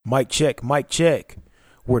Mic check, mic check.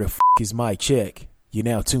 Where the is my check? You're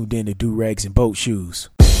now tuned in to Do Rags and Boat Shoes.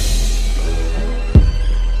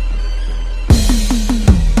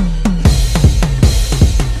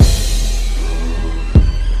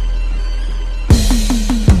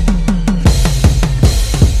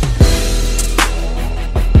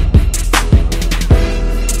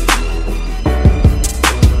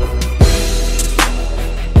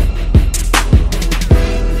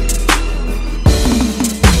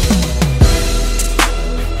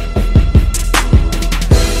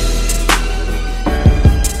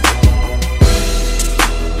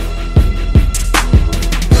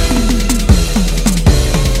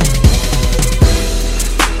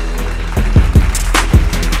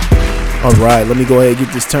 Alright, let me go ahead and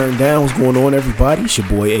get this turned down. What's going on, everybody? It's your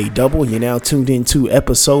boy A Double. You're now tuned into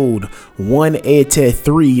episode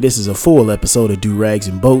 183. This is a full episode of Do Rags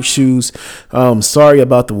and Boat Shoes. Sorry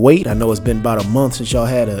about the wait. I know it's been about a month since y'all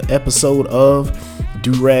had an episode of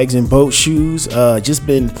Do Rags and Boat Shoes. Just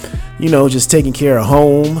been, just taking care of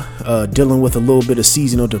home, dealing with a little bit of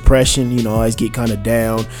seasonal depression. I always get kind of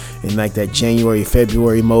down in like that January,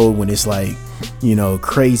 February mode when it's like,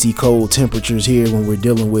 crazy cold temperatures here, when we're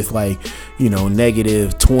dealing with like,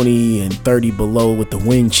 negative 20 and 30 below with the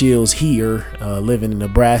wind chills here, living in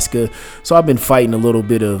Nebraska. So I've been fighting a little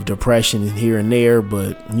bit of depression here and there,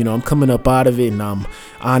 but I'm coming up out of it, and I'm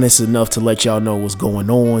honest enough to let y'all know what's going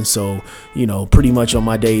on. So, pretty much on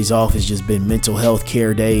my days off, it's just been mental health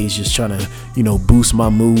care days, just trying to, boost my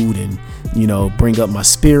mood and, bring up my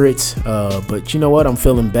spirits. But you know what? I'm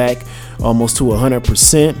feeling back almost to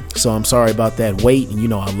 100%. So I'm sorry about that wait.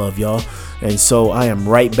 And I love y'all. And so I am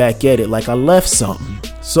right back at it like I left something.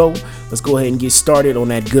 So let's go ahead and get started on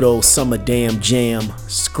that good old Summer Damn Jam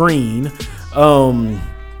screen.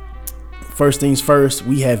 First things first,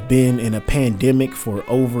 we have been in a pandemic for just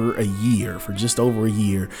over a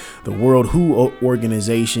year. The World WHO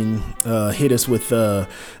organization hit us with the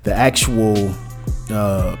actual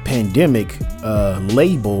pandemic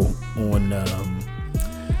label on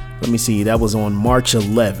that was on March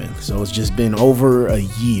 11th. So it's just been over a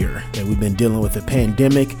year that we've been dealing with the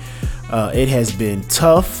pandemic. It has been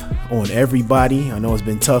tough on everybody. I know it's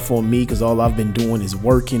been tough on me because all I've been doing is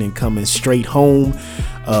working and coming straight home.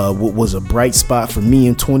 What was a bright spot for me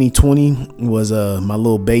in 2020 was my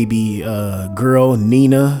little baby girl,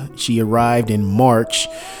 Nina. She arrived in March,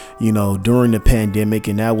 during the pandemic,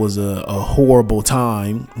 and that was a horrible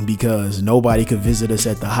time because nobody could visit us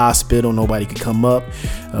at the hospital. Nobody could come up.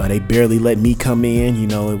 They barely let me come in.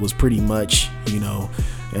 It was pretty much,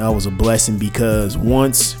 that was a blessing because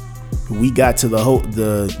once we got to the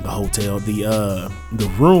hotel,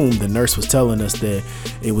 the room, the nurse was telling us that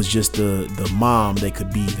it was just the mom that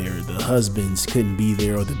could be there. The husbands couldn't be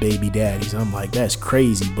there, or the baby daddies. I'm like, that's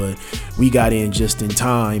crazy. But we got in just in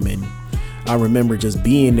time, and I remember just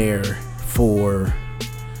being there for,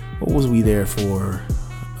 what was we there for?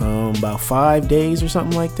 About 5 days or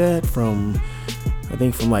something like that, from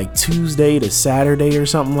like Tuesday to Saturday or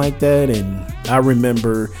something like that. And I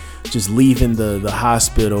remember just leaving the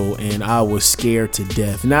hospital, and I was scared to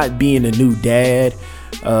death, not being a new dad,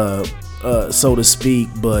 so to speak,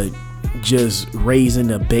 but just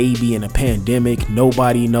raising a baby in a pandemic.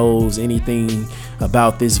 Nobody knows anything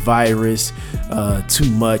about this virus too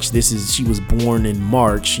much. She was born in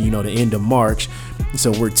March, the end of March.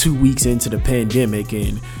 So we're 2 weeks into the pandemic,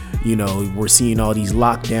 and we're seeing all these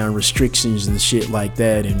lockdown restrictions and shit like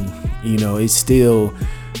that. And it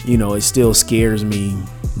still scares me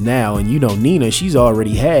now. And Nina, she's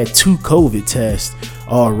already had 2 COVID tests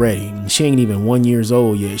already. She ain't even 1 year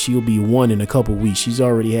old yet. She'll be 1 in a couple weeks. She's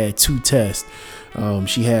already had 2 tests.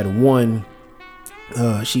 She had one.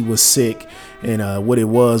 She was sick, and what it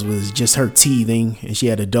was just her teething, and she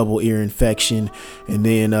had a double ear infection. And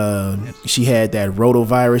then she had that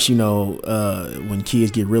rotavirus, when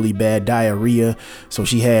kids get really bad diarrhea. So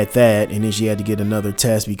she had that, and then she had to get another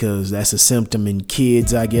test because that's a symptom in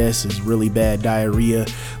kids, I guess, is really bad diarrhea.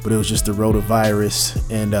 But it was just the rotavirus,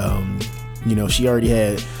 and she already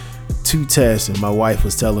had 2 tests. And my wife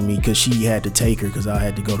was telling me, because she had to take her because I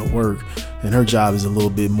had to go to work, and her job is a little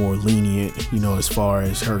bit more lenient, as far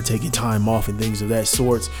as her taking time off and things of that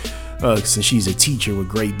sort, since she's a teacher with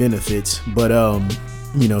great benefits. But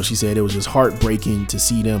she said it was just heartbreaking to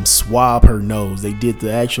see them swab her nose. They did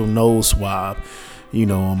the actual nose swab,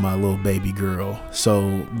 on my little baby girl.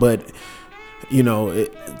 So, but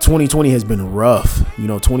 2020 has been rough.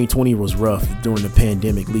 2020 was rough during the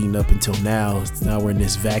pandemic leading up until now. Now we're in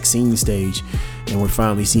this vaccine stage, and we're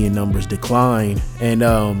finally seeing numbers decline. And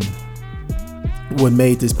what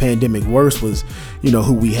made this pandemic worse was,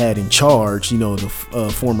 who we had in charge,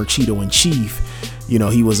 the former Cheeto in chief,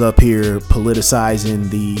 he was up here politicizing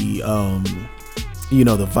the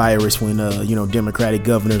the virus when Democratic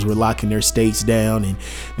governors were locking their states down, and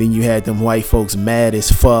then you had them white folks mad as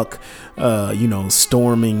fuck,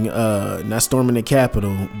 storming, not storming the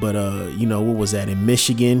Capitol, but what was that in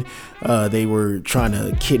Michigan? They were trying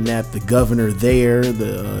to kidnap the governor there,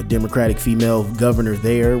 the Democratic female governor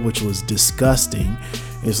there, which was disgusting.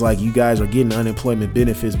 It's like you guys are getting unemployment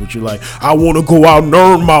benefits, but you're like, I want to go out and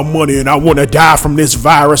earn my money, and I want to die from this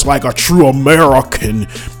virus like a true American.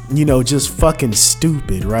 Just fucking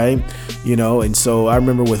stupid, right? And so I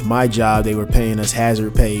remember with my job, they were paying us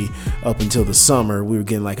hazard pay up until the summer. We were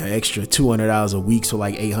getting like an extra $200 a week, so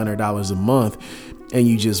like $800 a month. And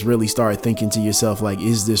you just really start thinking to yourself, like,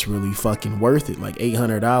 is this really fucking worth it? Like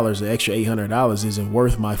 $800, the extra $800 isn't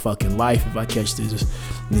worth my fucking life if I catch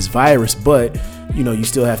this virus. But, you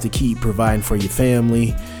still have to keep providing for your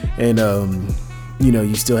family, and,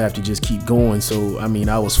 you still have to just keep going. So, I mean,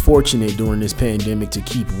 I was fortunate during this pandemic to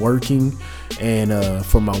keep working, and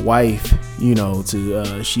for my wife,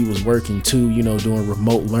 she was working too, doing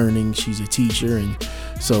remote learning. She's a teacher, and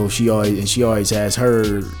so she always has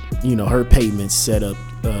her, her payments set up,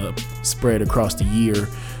 spread across the year,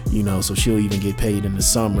 so she'll even get paid in the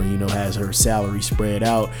summer, has her salary spread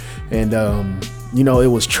out. And, it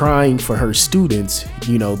was trying for her students,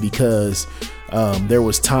 because there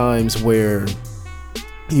was times where,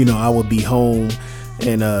 I would be home,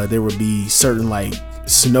 and there would be certain like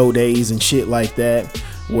snow days and shit like that,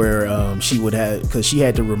 where she would have, because she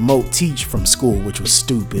had to remote teach from school, which was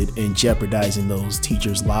stupid and jeopardizing those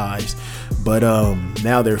teachers' lives. But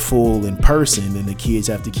now they're full in person, and the kids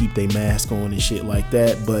have to keep their mask on and shit like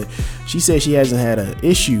that. But she said she hasn't had an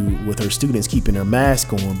issue with her students keeping their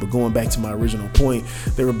mask on. But going back to my original point,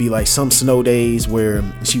 there would be like some snow days where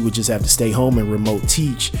she would just have to stay home and remote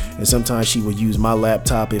teach, and sometimes she would use my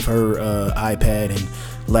laptop if her iPad and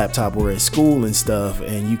laptop were at school and stuff,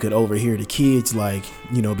 and you could overhear the kids, like,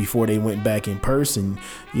 before they went back in person,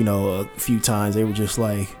 a few times they were just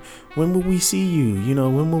like, when will we see you,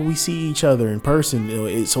 when will we see each other in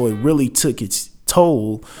person? So it really took its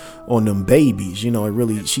toll on them babies.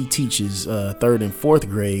 She teaches 3rd and 4th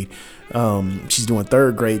grade. She's doing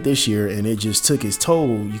 3rd grade this year, and it just took its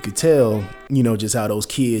toll. You could tell, just how those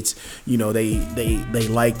kids, they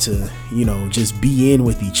like to, just be in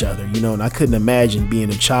with each other, and I couldn't imagine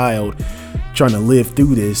being a child trying to live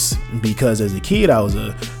through this, because as a kid I was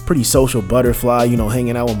a pretty social butterfly,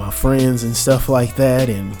 hanging out with my friends and stuff like that.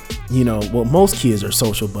 And, most kids are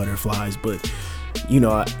social butterflies, but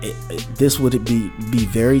this would be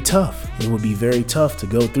very tough. It would be very tough to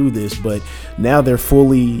go through this, but now they're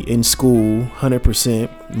fully in school,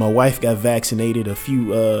 100%. My wife got vaccinated a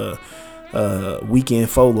few weekend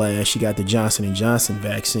before last. She got the Johnson & Johnson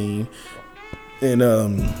vaccine, and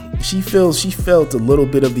she felt a little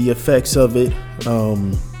bit of the effects of it.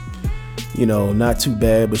 Not too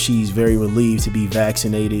bad, but she's very relieved to be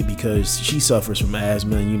vaccinated because she suffers from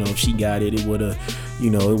asthma, and if she got it, it would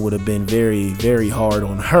have been very, very hard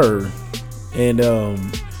on her. And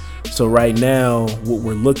so right now, what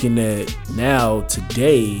we're looking at now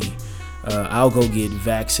today, I'll go get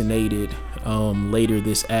vaccinated later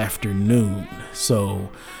this afternoon. So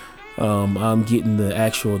I'm getting the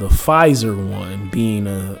Pfizer one, being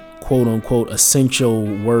a quote unquote essential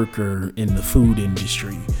worker in the food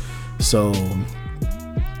industry. So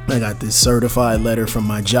I got this certified letter from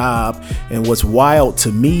my job, and what's wild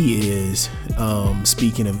to me is,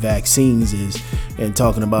 speaking of vaccines, and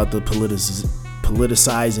talking about the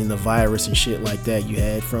politicizing the virus and shit like that, you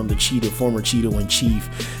had from the former Cheeto in chief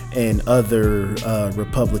and other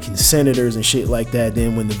Republican senators and shit like that.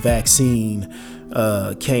 Then when the vaccine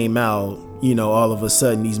came out, all of a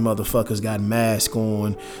sudden these motherfuckers got masks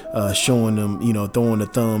on, showing them, throwing the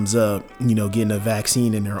thumbs up, getting a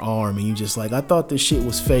vaccine in their arm. And you just like, I thought this shit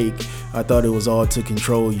was fake. I thought it was all to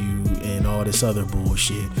control you and all this other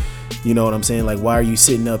bullshit. You know what I'm saying? Like, why are you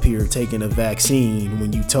sitting up here taking a vaccine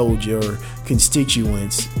when you told your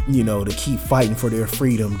constituents, to keep fighting for their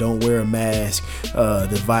freedom? Don't wear a mask.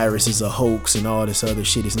 The virus is a hoax and all this other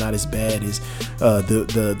shit. It's not as bad as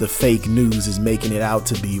the fake news is making it out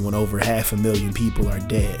to be, when over 500,000 people are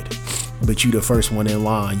dead. But you the first one in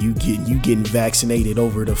line. You getting vaccinated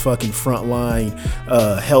over the fucking frontline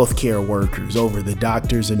healthcare workers, over the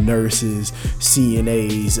doctors and nurses,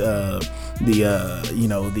 CNAs,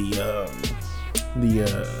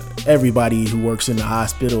 everybody who works in the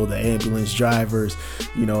hospital, the ambulance drivers.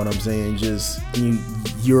 You know what I'm saying? Just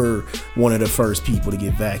you're one of the first people to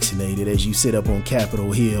get vaccinated as you sit up on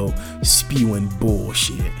Capitol Hill spewing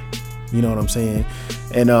bullshit. You know what I'm saying?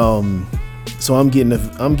 And so I'm getting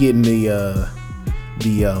the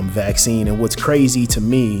the vaccine. And what's crazy to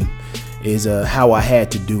me is how I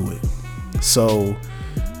had to do it. So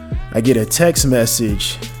I get a text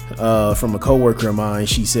message from a coworker of mine.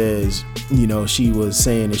 She says, she was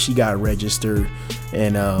saying that she got registered,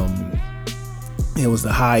 and it was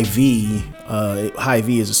the Hy-Vee.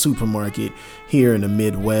 Hy-Vee is a supermarket here in the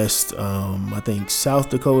Midwest. I think South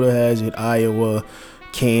Dakota has it, Iowa,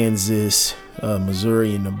 Kansas,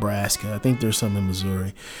 Missouri, and Nebraska. I think there's some in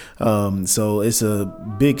Missouri. So it's a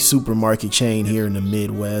big supermarket chain here in the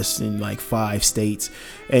Midwest in like 5 states.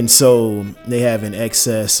 And so they have an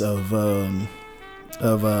excess of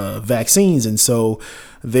vaccines. And so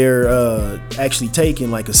they're actually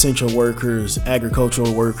taking like essential workers,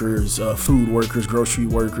 agricultural workers, food workers, grocery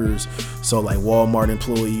workers. So like Walmart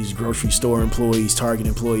employees, grocery store employees, Target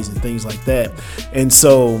employees, and things like that. And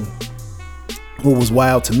so what was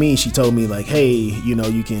wild to me, she told me like, hey, you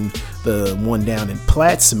can, the one down in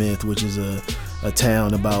Plattsmouth, which is a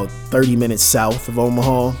town about 30 minutes south of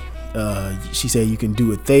Omaha. She said you can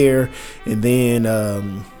do it there. And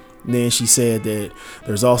then she said that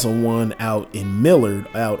there's also one out in Millard,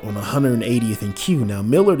 out on 180th and Q. Now,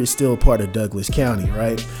 Millard is still part of Douglas County,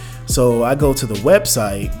 right? So I go to the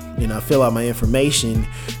website and I fill out my information,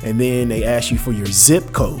 and then they ask you for your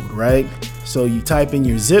zip code, right? So you type in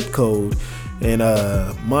your zip code, and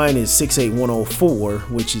mine is 68104,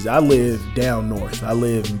 which is, I live down north.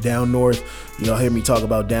 Y'all hear me talk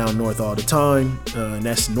about down north all the time, and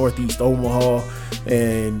that's Northeast Omaha,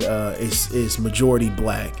 and it's majority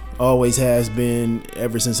black. Always has been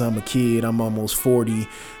ever since I'm a kid. I'm almost 40,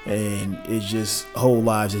 and it's just whole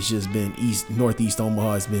lives. It's just been Northeast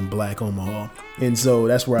Omaha has been black Omaha, and so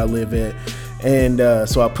that's where I live at. And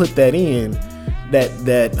so I put that in.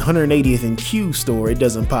 That 180th and Q store, it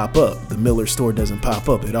doesn't pop up. The Miller store doesn't pop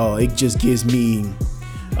up at all. It just gives me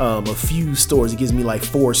a few stores. It gives me like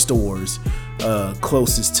 4 stores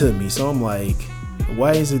closest to me. So I'm like,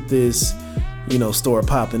 why isn't this store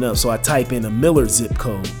popping up? So I type in a Miller zip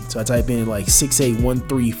code. So I type in like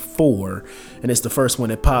 68134, and it's the first one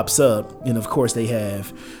that pops up. And of course they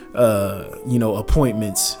have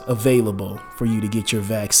appointments available for you to get your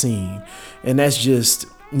vaccine. And that's just,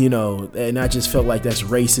 and I just felt like that's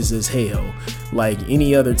racist as hell. Like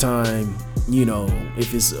any other time,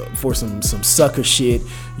 if it's for some sucker shit,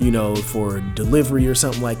 for delivery or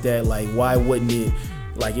something like that, like why wouldn't it,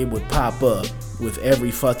 like it would pop up with every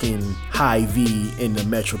fucking Hy-Vee in the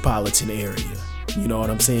metropolitan area. You know what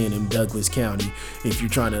I'm saying? In Douglas County, if you're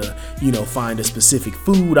trying to, find a specific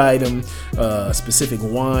food item, specific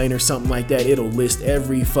wine or something like that, it'll list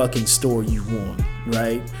every fucking store you want,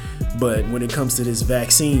 right? But when it comes to this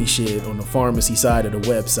vaccine shit on the pharmacy side of the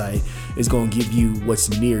website, it's going to give you what's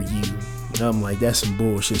near you. And I'm like, that's some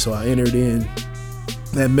bullshit. So I entered in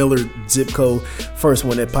that Miller zip code, first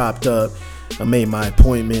one that popped up. I made my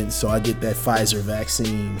appointment, so I get that Pfizer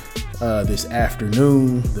vaccine this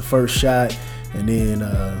afternoon, the first shot. And then,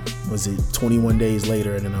 21 days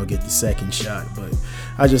later, and then I'll get the second shot. But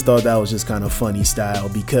I just thought that was just kind of funny style,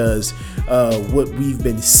 because what we've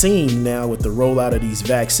been seeing now with the rollout of these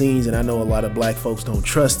vaccines, and I know a lot of black folks don't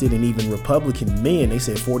trust it, and even Republican men, they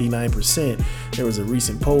said 49%. There was a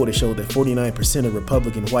recent poll that showed that 49% of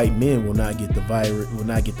Republican white men will not get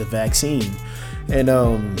the vaccine. And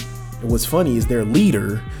what's funny is their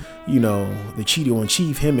leader, the Cheeto in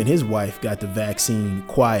chief, him and his wife got the vaccine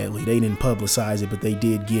quietly. They didn't publicize it, but they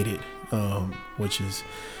did get it, which is,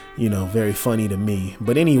 very funny to me.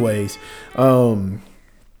 But anyways, and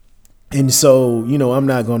so, I'm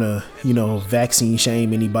not gonna, vaccine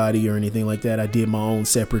shame anybody or anything like that. I did my own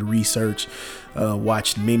separate research,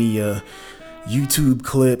 watched many YouTube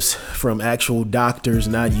clips from actual doctors,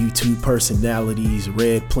 not YouTube personalities,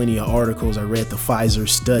 read plenty of articles. I read the Pfizer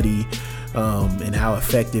study, and how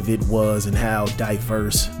effective it was, and how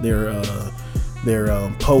diverse their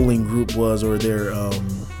polling group was, or their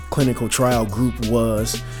clinical trial group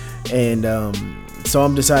was. And so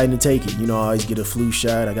I'm deciding to take it. I always get a flu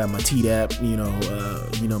shot. I got my Tdap,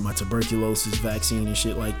 my tuberculosis vaccine and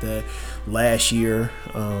shit like that last year.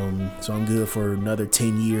 So I'm good for another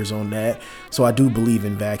 10 years on that. So I do believe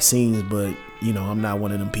in vaccines, but I'm not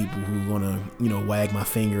one of them people who want to, wag my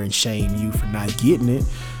finger and shame you for not getting it.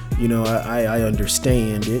 I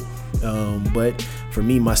understand it. But for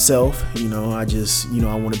me, myself, I just,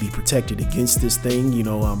 I want to be protected against this thing.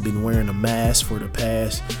 I've been wearing a mask for the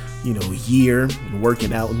past year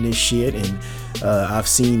working out in this shit, and I've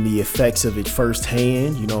seen the effects of it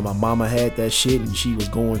firsthand. My mama had that shit and she was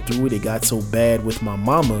going through it. It got so bad with my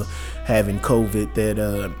mama having COVID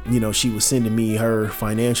that she was sending me her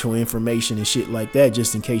financial information and shit like that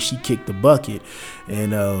just in case she kicked the bucket.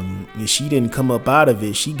 And she didn't come up out of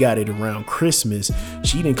it. She got it around Christmas.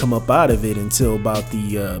 She didn't come up out of it until about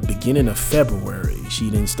the beginning of February. She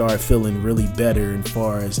didn't start feeling really better as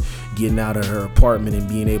far as getting out of her apartment and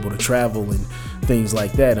being able to travel and things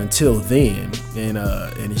like that until then. And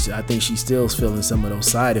I think she's still feeling some of those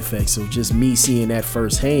side effects. So just me seeing that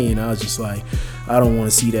firsthand, I was just like, I don't want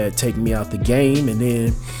to see that take me out the game. And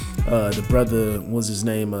then the brother, what's his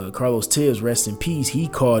name, Carlos Tibbs, rest in peace, he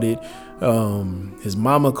caught it. His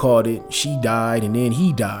mama caught it, she died, and then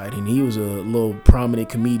he died. And he was a little prominent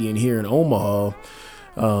comedian here in Omaha.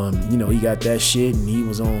 He got that shit, and he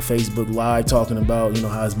was on Facebook Live talking about,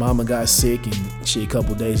 how his mama got sick, and shit, a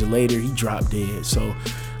couple days later, he dropped dead. So,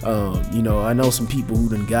 I know some people who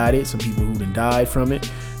done got it, some people who done died from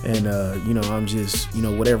it. And, I'm just,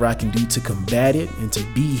 whatever I can do to combat it and to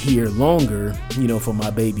be here longer, for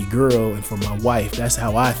my baby girl and for my wife. That's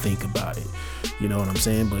how I think about it. You know what I'm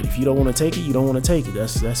saying? But if you don't want to take it, you don't want to take it.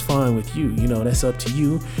 That's fine with you. That's up to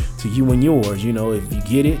you and yours. If you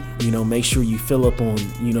get it, make sure you fill up on,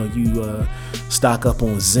 you stock up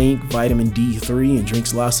on zinc, vitamin D3, and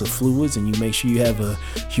drinks lots of fluids. And you make sure you have a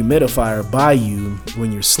humidifier by you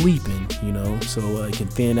when you're sleeping, so it can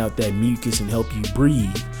thin out that mucus and help you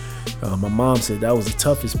breathe. My mom said that was the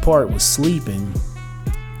toughest part, was sleeping.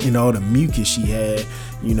 The mucus she had,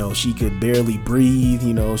 she could barely breathe.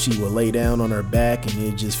 She would lay down on her back and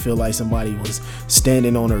it just feel like somebody was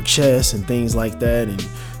standing on her chest and things like that. And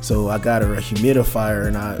so I got her a humidifier,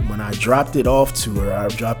 and when I dropped it off to her, I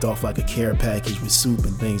dropped off like a care package with soup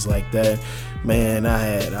and things like that. Man,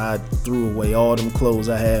 I threw away all them clothes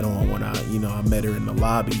I had on when I met her in the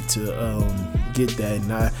lobby to get that,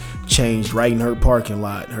 and I changed right in her parking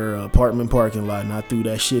lot, her apartment parking lot, and I threw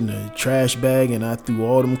that shit in a trash bag, and I threw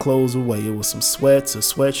all them clothes away. It was some sweats, a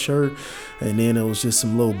sweatshirt, and then it was just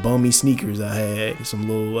some little bummy sneakers I had, some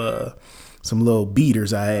little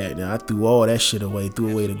beaters I had, and I threw all that shit away,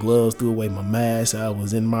 threw away the gloves, threw away my mask. I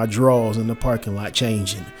was in my drawers in the parking lot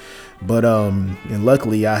changing. But and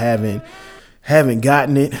luckily I haven't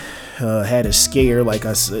gotten it. Had a scare, like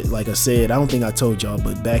I said, I don't think I told y'all,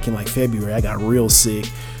 but back in like February, I got real sick,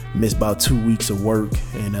 missed about 2 weeks of work,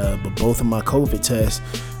 and but both of my COVID tests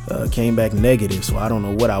came back negative. So I don't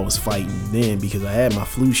know what I was fighting then, because I had my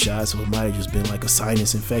flu shot, so it might have just been like a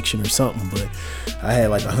sinus infection or something. But I had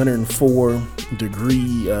like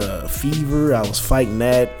 104-degree fever. I was fighting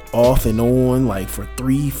that off and on like for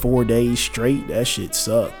 3-4 days straight. That shit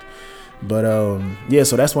sucked. But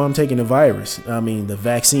so that's why I'm taking the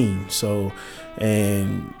vaccine. So,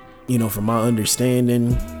 and from my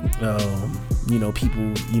understanding,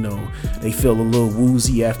 people, they feel a little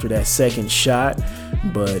woozy after that second shot,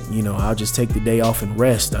 but I'll just take the day off and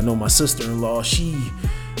rest. I know my sister-in-law, she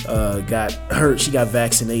got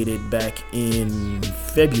vaccinated back in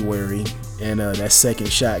February, and that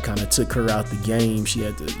second shot kind of took her out the game. She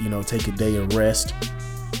had to take a day of rest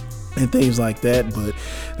and things like that. But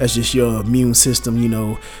that's just your immune system,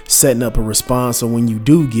 setting up a response, so when you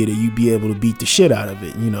do get it, you be able to beat the shit out of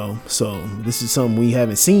it, so this is something we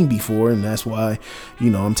haven't seen before, and that's why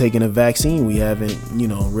I'm taking a vaccine we haven't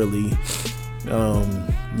really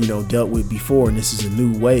dealt with before. And this is a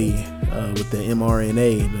new way with the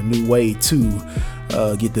mRNA, the new way to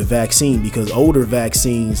get the vaccine, because older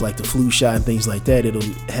vaccines like the flu shot and things like that, it'll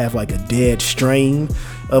have like a dead strain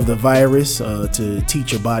of the virus to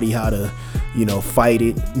teach your body how to fight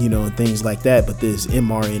it, and things like that. But this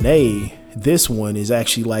mRNA, this one is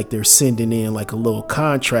actually like they're sending in like a little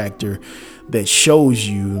contractor that shows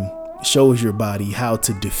your body how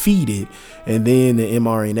to defeat it, and then the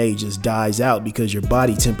mRNA just dies out because your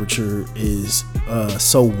body temperature is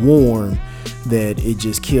so warm that it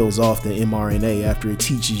just kills off the mRNA after it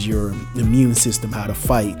teaches your immune system how to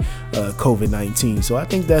fight COVID-19. So I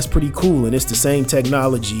think that's pretty cool, and it's the same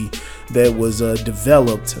technology that was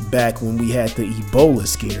developed back when we had the Ebola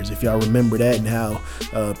scares, if y'all remember that, and how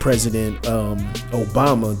President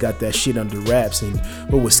Obama got that shit under wraps. And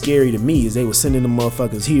what was scary to me is they were sending the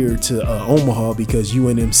motherfuckers here to Omaha because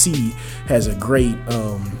UNMC has a great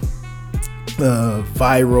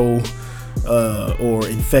viral or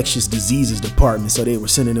infectious diseases department, so they were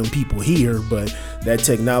sending them people here. But that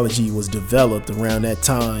technology was developed around that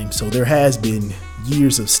time, so there has been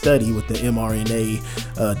years of study with the mRNA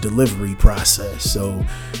delivery process. So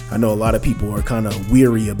I know a lot of people are kind of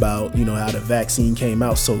weary about how the vaccine came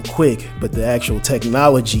out so quick, but the actual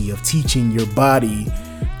technology of teaching your body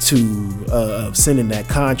to sending that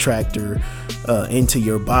contractor into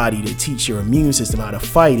your body to teach your immune system how to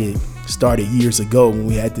fight it started years ago when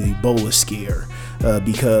we had the Ebola scare,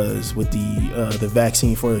 because with the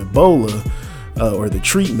vaccine for Ebola, or the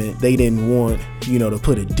treatment, they didn't want, to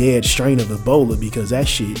put a dead strain of Ebola, because that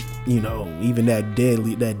shit, even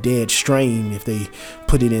that dead strain, if they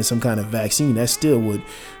put it in some kind of vaccine, that still would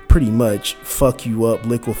pretty much fuck you up,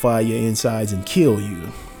 liquefy your insides, and kill you.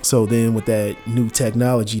 So then with that new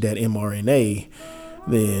technology, that mRNA,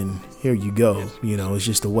 then here you go. It's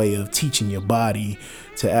just a way of teaching your body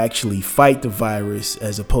to actually fight the virus,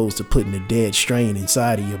 as opposed to putting a dead strain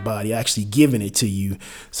inside of your body, actually giving it to you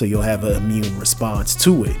so you'll have an immune response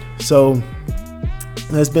to it. So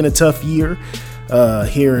it's been a tough year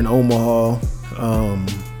here in Omaha,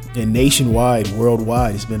 and nationwide,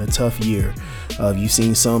 worldwide. It's been a tough year. You've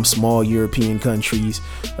seen some small European countries,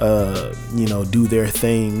 do their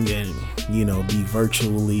thing and, be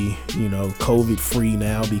virtually, COVID free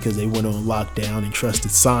now because they went on lockdown and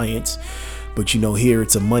trusted science. But, here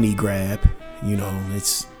it's a money grab.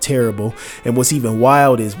 It's terrible. And what's even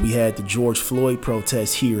wild is we had the George Floyd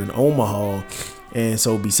protests here in Omaha. And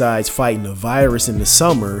so besides fighting the virus in the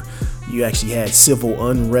summer, you actually had civil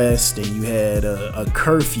unrest, and you had a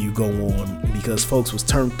curfew go on because folks was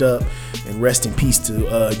turned up. And rest in peace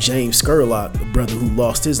to James Scurlock, the brother who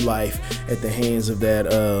lost his life at the hands of that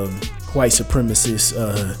white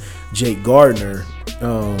supremacist Jake Gardner.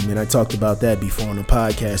 And I talked about that before on the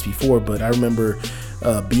podcast before, but I remember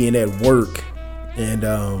being at work, and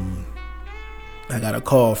I got a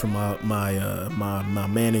call from my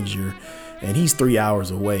manager, and he's 3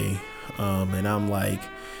 hours away.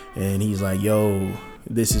 And he's like, yo,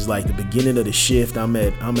 this is like the beginning of the shift. I'm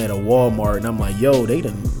at a Walmart, and I'm like, yo, they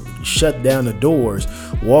done shut down the doors.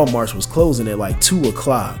 Walmart's was closing at like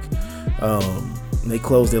 2:00. They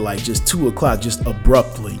closed at like just 2:00, just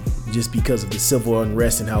abruptly, just because of the civil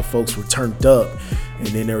unrest and how folks were turned up. And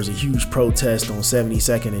then there was a huge protest on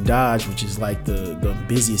 72nd and Dodge, which is like the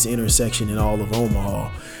busiest intersection in all of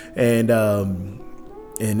Omaha. And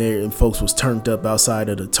folks was turned up outside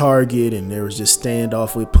of the Target, and there was just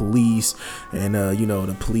standoff with police, and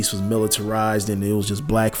the police was militarized, and it was just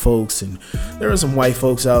black folks, and there were some white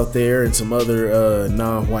folks out there and some other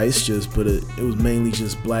non-whites, but it was mainly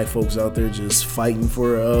just black folks out there just fighting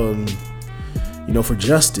for for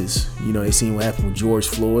justice. They seen what happened with George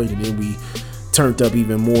Floyd, and then we turned up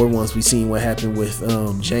even more once we seen what happened with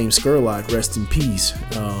James Scurlock, rest in peace.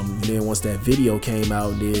 Then once that video came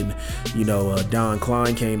out, and then Don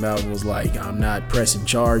Klein came out and was like, I'm not pressing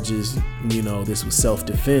charges, this was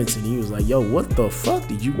self-defense. And he was like, yo, what the fuck,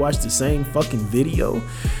 did you watch the same fucking video?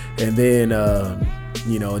 And then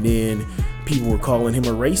and then people were calling him a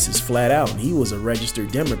racist flat out, and he was a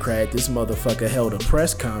registered Democrat. This motherfucker held a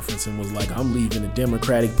press conference and was like, I'm leaving the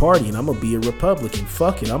Democratic Party and I'm gonna be a Republican.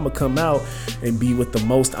 Fuck it, I'm gonna come out and be with the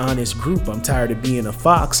most honest group. I'm tired of being a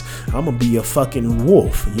fox. I'm gonna be a fucking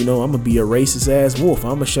wolf. I'm gonna be a racist ass wolf.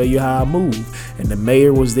 I'm gonna show you how I move. And the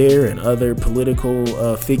mayor was there, and other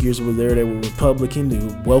political figures were there that were Republican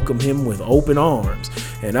to welcome him with open arms.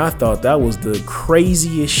 And I thought that was the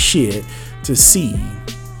craziest shit to see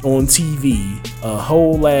on TV, a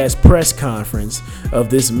whole ass press conference of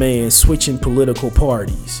this man switching political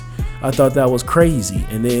parties. I thought that was crazy.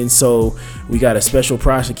 And then so we got a special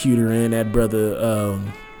prosecutor in, that brother,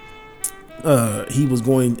 he was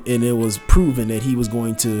going, and it was proven that he was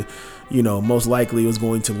going to, most likely was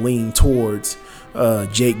going to lean towards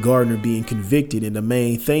Jake Gardner being convicted. And the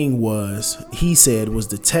main thing he said was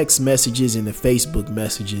the text messages and the Facebook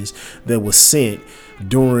messages that was sent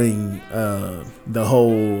during the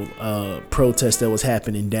whole protest that was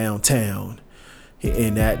happening downtown.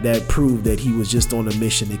 And that proved that he was just on a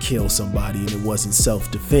mission to kill somebody, and it wasn't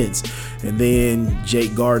self-defense. And then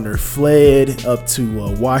Jake Gardner fled up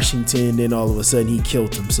to Washington. Then all of a sudden he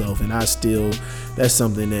killed himself. And that's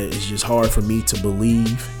something that is just hard for me to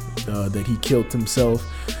believe, that he killed himself.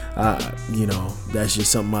 That's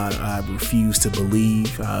just something I refuse to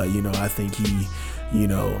believe. I think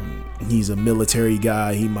he's a military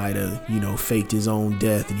guy. He might have, faked his own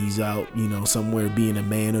death, and he's out, somewhere being a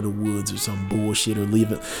man of the woods or some bullshit, or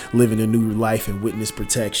living a new life in witness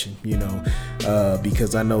protection,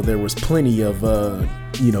 because I know there was plenty of,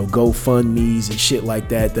 GoFundMe's and shit like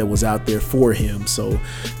that was out there for him. So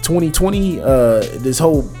 2020, this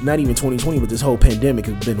whole, not even 2020, but this whole pandemic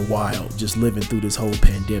has been wild. Just living through this whole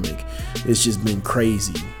pandemic, it's just been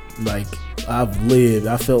crazy. Like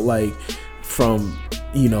I felt like from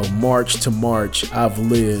March to March, I've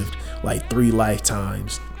lived like 3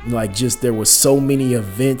 lifetimes. Like, just there was so many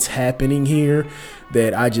events happening here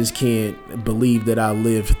that I just can't believe that I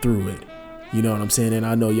lived through it. You know what I'm saying? And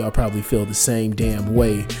I know y'all probably feel the same damn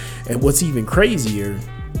way. And what's even crazier,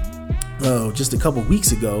 just a couple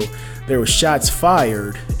weeks ago, there were shots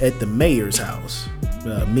fired at the mayor's house,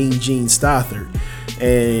 Mean Gene Stothert,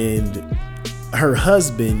 and her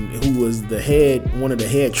husband, who was one of the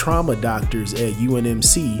head trauma doctors at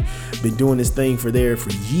UNMC, been doing this thing for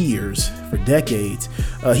years, for decades.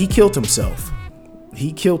 He killed himself.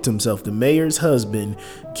 The mayor's husband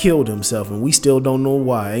killed himself, and we still don't know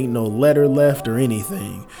why. Ain't no letter left or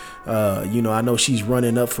anything. I know she's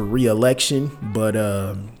running up for re-election, but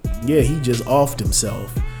he just offed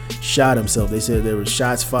himself. Shot himself. They said there were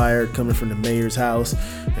shots fired coming from the mayor's house,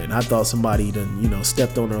 and I thought somebody done,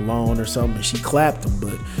 stepped on her lawn or something, and she clapped him.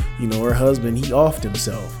 But her husband, he offed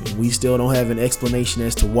himself, and we still don't have an explanation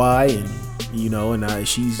as to why. And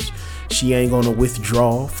she ain't gonna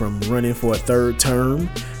withdraw from running for a third term,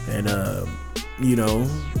 and I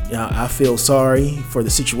feel sorry for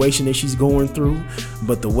the situation that she's going through,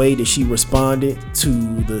 but the way that she responded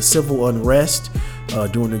to the civil unrest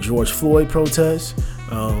during the George Floyd protests,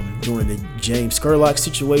 during the James Scurlock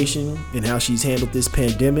situation, and how she's handled this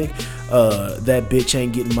pandemic, that bitch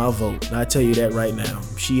ain't getting my vote. I tell you that right now.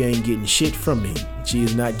 She ain't getting shit from me. She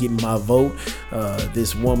is not getting my vote.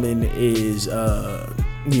 This woman is,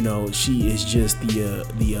 she is just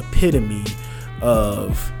the epitome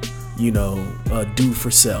of, do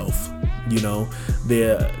for self.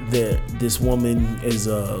 This woman is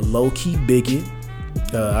a low-key bigot.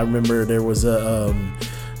 I remember there was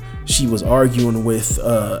she was arguing with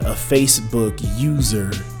a Facebook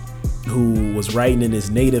user who was writing in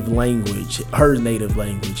her native language,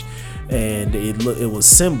 and it was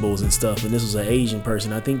symbols and stuff. And this was an Asian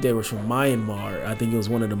person. I think they were from Myanmar. I think it was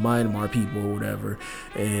one of the Myanmar people or whatever.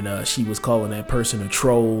 And she was calling that person a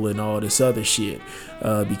troll and all this other shit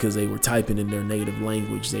because they were typing in their native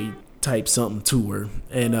language. They typed something to her,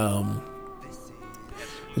 and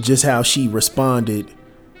just how she responded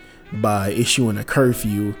by issuing a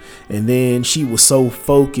curfew. And then she was so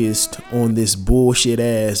focused on this bullshit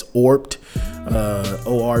ass ORBT,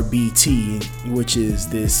 ORBT, which is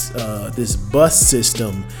this bus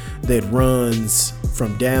system that runs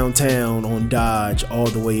from downtown on Dodge all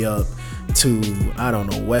the way up to, I don't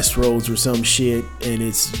know, West Roads or some shit. And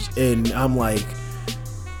I'm like,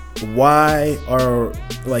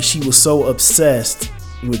 she was so obsessed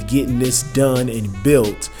with getting this done and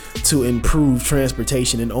built to improve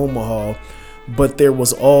transportation in Omaha, but there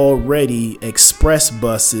was already express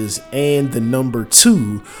buses and the number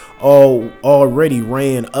 2 already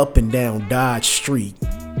ran up and down Dodge Street.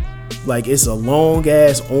 Like, it's a long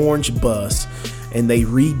ass orange bus, and they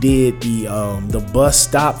redid the bus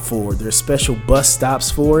stop for it. There's special bus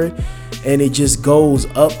stops for it, and it just goes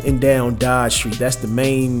up and down Dodge Street. That's the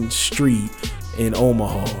main street in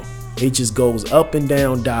Omaha. It just goes up and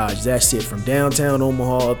down Dodge. That's it, from downtown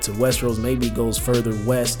Omaha up to West Roads. Maybe it goes further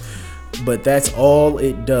west, but that's all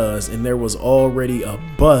it does. And there was already a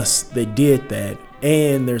bus that did that,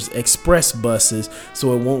 and there's express buses,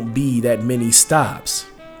 so it won't be that many stops.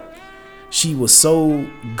 She was so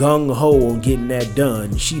gung-ho on getting that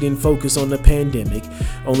done. She didn't focus on the pandemic.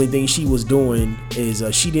 Only thing she was doing is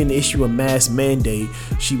she didn't issue a mask mandate.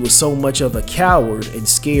 She was so much of a coward and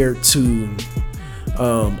scared to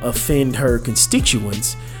offend her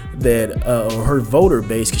constituents or her voter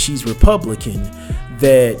base, because she's Republican,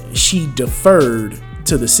 that she deferred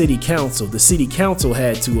to the city council. The city council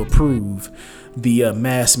had to approve the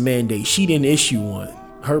mask mandate. She didn't issue one.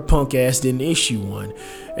 Her punk ass didn't issue one.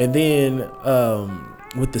 And then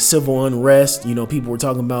with the civil unrest, people were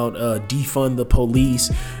talking about defund the police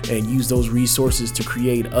and use those resources to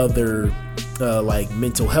create other like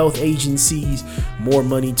mental health agencies, more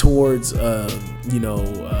money towards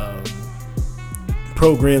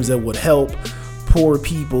programs that would help poor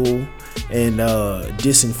people and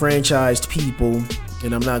disenfranchised people.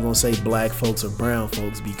 And I'm not gonna say black folks or brown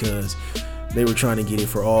folks, because they were trying to get it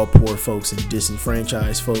for all poor folks and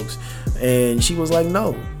disenfranchised folks. And she was like,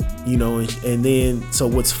 no, and then, so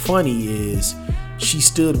what's funny is she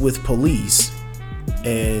stood with police.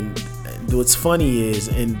 And what's funny is,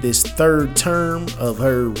 in this third term of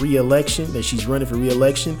her re-election, that she's running for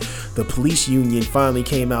re-election, the police union finally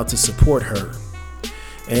came out to support her.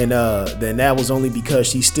 And then that was only because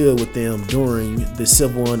she stood with them during the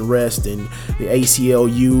civil unrest, and the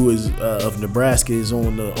ACLU of Nebraska is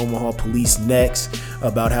on the Omaha police necks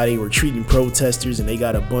about how they were treating protesters, and they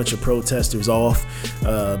got a bunch of protesters off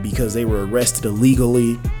because they were arrested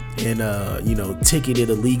illegally and ticketed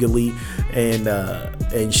illegally,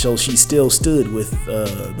 and so she still stood with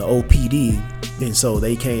the OPD. And so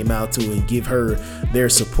they came out to and give her their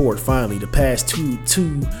support. Finally, the past two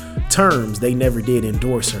terms, they never did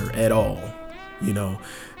endorse her at all.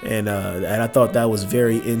 And I thought that was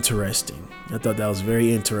very interesting.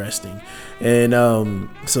 And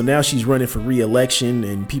so now she's running for re-election,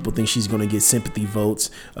 and people think she's going to get sympathy votes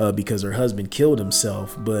because her husband killed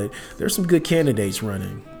himself. But there's some good candidates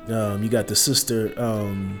running. You got the sister,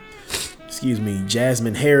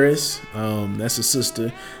 Jasmine Harris. That's a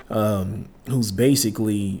sister who's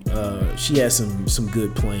basically, she has some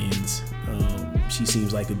good plans. She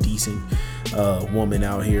seems like a decent woman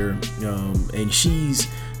out here, and she's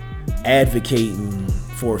advocating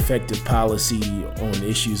for effective policy on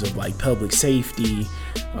issues of like public safety,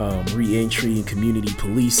 re-entry, and community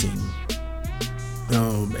policing.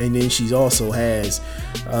 And then she also has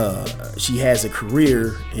a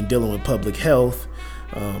career in dealing with public health,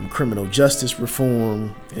 criminal justice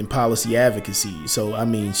reform, and policy advocacy. So I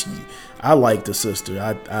mean, I like the sister.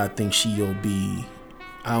 I think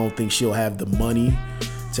I don't think she'll have the money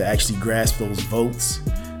to actually grasp those votes,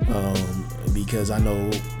 because I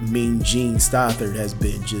know Mean Gene Stothert has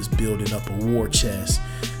been just building up a war chest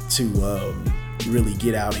to really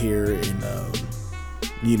get out here and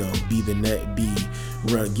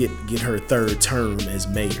get her third term as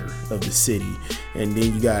mayor of the city. And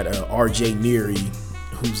then you got RJ Neary,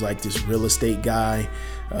 who's like this real estate guy.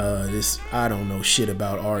 I don't know shit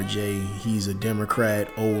about RJ. He's a Democrat,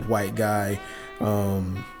 old white guy.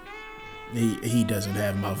 He doesn't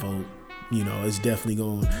have my vote. It's definitely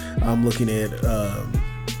I'm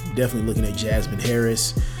definitely looking at Jasmine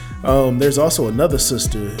Harris. There's also another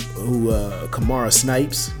sister who, Kamara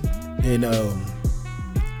Snipes, and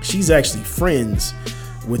she's actually friends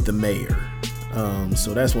with the mayor.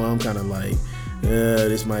 So that's why I'm kind of like,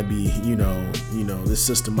 this might be, this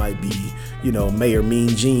sister might be, Mayor Mean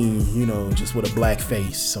Gene, just with a black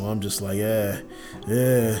face. So I'm just like,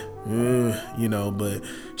 but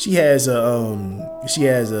she has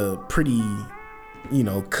a pretty,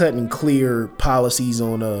 cut and clear policies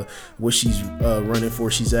on what she's running for.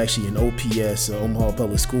 She's actually an OPS, Omaha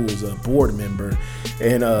Public Schools board member,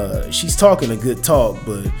 and she's talking a good talk.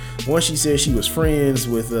 But once she said she was friends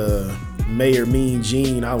with Mayor Mean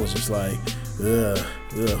Gene, I was just like,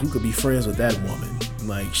 who could be friends with that woman?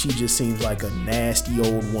 Like, she just seems like a nasty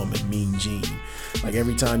old woman, Mean Gene. Like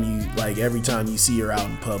every time you see her out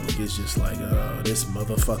in public, it's just like, this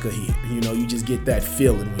motherfucker here. You just get that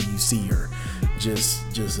feeling when you see her.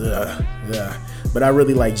 But I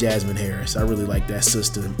really like Jasmine Harris. I really like that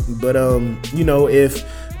sister. But if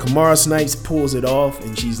Kamara Snipes pulls it off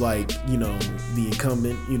and she's like, the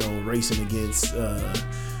incumbent, racing against,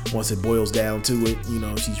 once it boils down to it,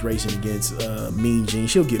 she's racing against Mean Gene,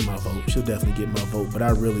 she'll get my vote. She'll definitely get my vote. But I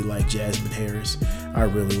really like Jasmine Harris. I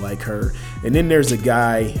really like her. And then there's a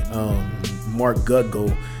guy, Mark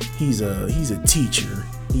Gutgel. He's a teacher.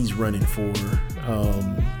 He's running for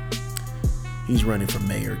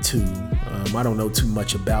mayor too. I don't know too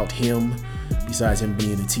much about him besides him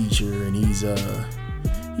being a teacher, and he's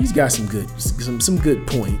got some good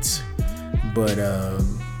points. But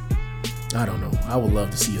I don't know. I would love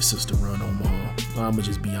to see a sister run Omaha. I'm gonna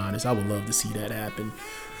just be honest. I would love to see that happen.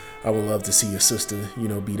 I would love to see a sister,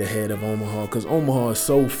 be the head of Omaha, because Omaha is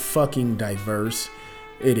so fucking diverse.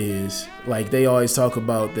 It is. Like, they always talk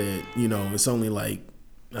about that, it's only like,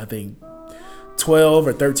 I think 12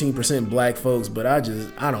 or 13% black folks, but I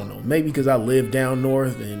don't know, maybe because I live down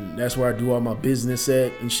north and that's where I do all my business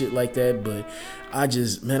at and shit like that. But I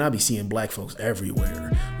be seeing black folks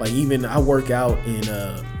everywhere. Like, even I work out in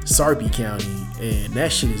Sarpy County, and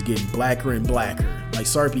that shit is getting blacker and blacker. Like,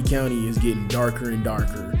 Sarpy County is getting darker and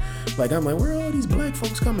darker. Like, I'm like, where are all these black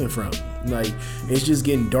folks coming from? Like, it's just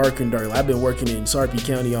getting darker and darker. I've been working in Sarpy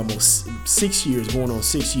County almost 6 years, going on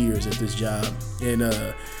 6 years at this job. And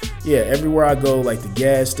everywhere I go, like the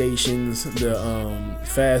gas stations, the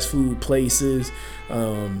fast food places,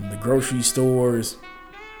 the grocery stores,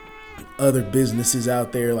 other businesses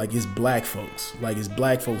out there, like, it's black folks. Like, it's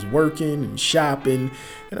black folks working and shopping.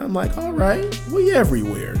 And I'm like, all right, we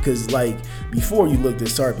everywhere. Because, like, before you looked at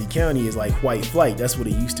Sarpy County as like white flight. That's what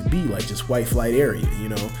it used to be, like, just white flight area,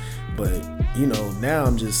 But, now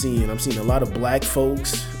I'm seeing a lot of black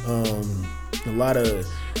folks, a lot of,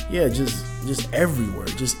 just everywhere,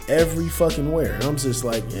 just every fucking where. And I'm just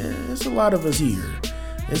like, it's a lot of us here.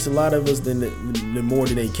 It's a lot of us than more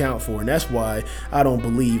than they count for. And that's why I don't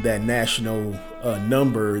believe that national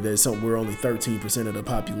number that we're only 13% of the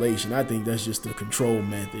population. I think that's just a control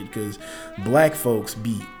method, because black folks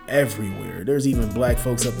be everywhere. There's even black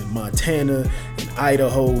folks up in Montana and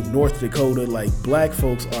Idaho, North Dakota. Like, black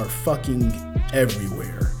folks are fucking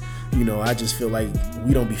everywhere. I just feel like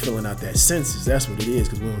we don't be filling out that census. That's what it is,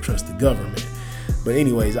 because we don't trust the government. But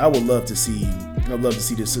anyways, I'd love to see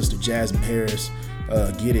this sister Jasmine Harris.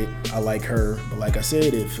 get it. I like her, but like I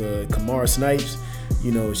said, if Kamara Snipes,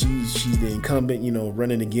 she's the incumbent,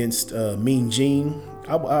 running against Mean Gene,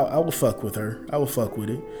 I would fuck with her. I would fuck with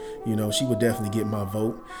it. She would definitely get my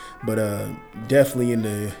vote. But definitely in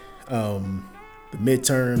the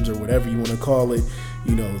midterms or whatever you want to call it,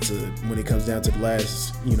 when it comes down to the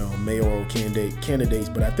last, mayoral candidates.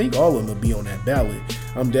 But I think all of them will be on that ballot.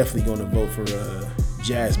 I'm definitely going to vote for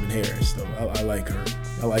Jasmine Harris, though. I like her.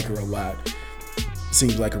 I like her a lot.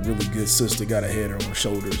 Seems like a really good sister, got a head on her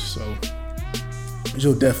shoulders. So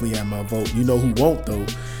she'll definitely have my vote. You know who won't, though?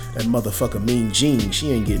 That motherfucker Mean Gene.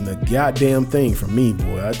 She ain't getting a goddamn thing from me,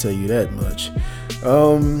 boy. I tell you that much.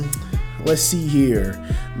 Let's see here.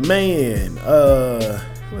 Man,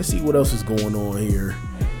 let's see what else is going on here.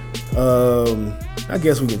 I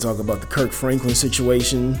guess we can talk about the Kirk Franklin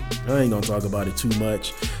situation. I ain't gonna talk about it too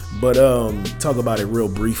much, but talk about it real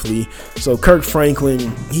briefly. So Kirk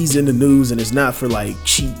Franklin, he's in the news, and it's not for like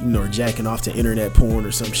cheating or jacking off to internet porn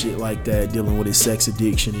or some shit like that, dealing with his sex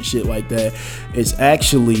addiction and shit like that. It's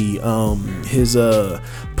actually his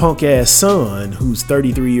punk ass son, who's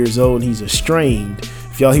 33 years old, and he's estranged.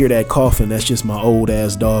 If y'all hear that coughing, that's just my old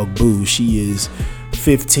ass dog Boo. She is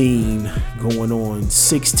 15 going on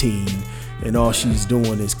 16, and all she's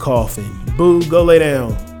doing is coughing. Boo, go lay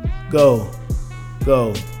down. Go.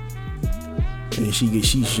 And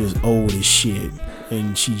she's just old as shit,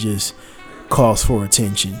 and she just coughs for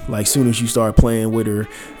attention. Like, soon as you start playing with her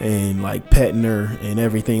and like petting her and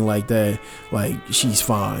everything like that, like, she's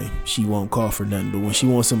fine. She won't cough or nothing. But when she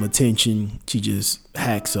wants some attention, she just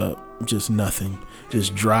hacks up. Just nothing.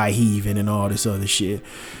 Just dry heaving and all this other shit.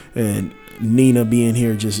 And Nina being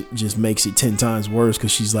here just makes it 10 times worse,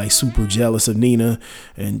 because she's like super jealous of Nina,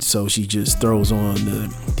 and so she just throws on the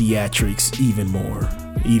theatrics even more.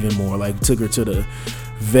 Like, took her to the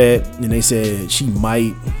vet, and they said she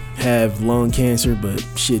might have lung cancer, but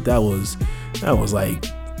shit, that was like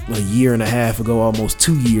a year and a half ago, almost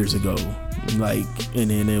 2 years ago. Like, and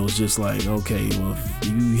then it was just like, okay, well, if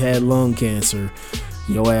you had lung cancer,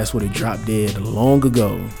 your ass would have dropped dead long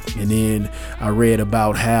ago. And then I read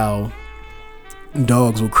about how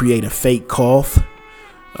dogs will create a fake cough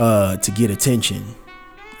to get attention,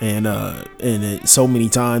 and it, so many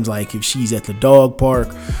times, like, if she's at the dog park,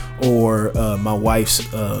 or my wife's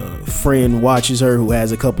friend watches her who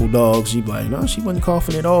has a couple dogs, she'd be like, no, she wasn't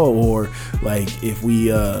coughing at all. Or like, if we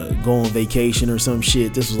go on vacation or some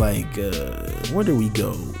shit, this was like where did we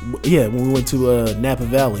go? Yeah, when we went to Napa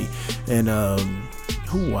Valley, and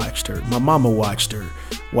who watched her? My mama watched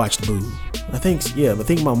Boo. I think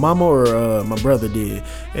my mama or my brother did,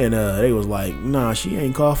 and they was like, nah, she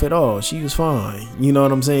ain't cough at all, she was fine. You know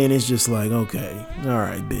what I'm saying? It's just like, okay, all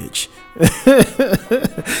right, bitch.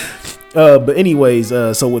 But anyways,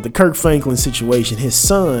 so with the Kirk Franklin situation, his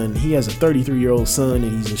son, he has a 33-year-old son,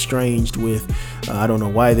 and he's estranged with, I don't know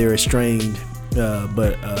why they're estranged,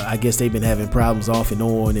 but I guess they've been having problems off and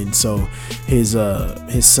on, and so his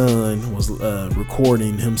son was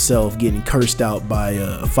recording himself getting cursed out by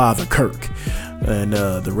Father Kirk and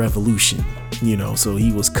the Revolution, so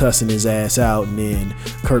he was cussing his ass out, and then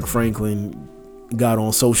Kirk Franklin got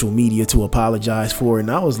on social media to apologize for it,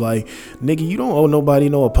 and I was like, nigga, you don't owe nobody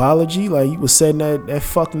no apology. Like, you was setting that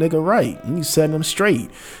fuck nigga right, and you setting him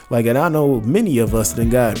straight. Like, and I know many of us done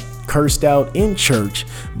got cursed out in church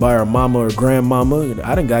by our mama or grandmama.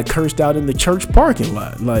 I done got cursed out in the church parking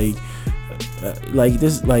lot. Like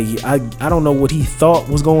this, like, I don't know what he thought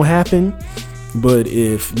was gonna happen, but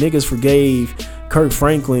if niggas forgave Kirk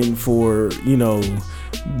Franklin for,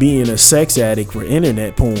 being a sex addict for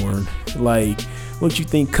internet porn, like, what you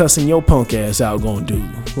think cussing your punk ass out gonna do?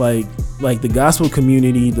 Like the gospel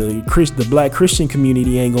community, the black Christian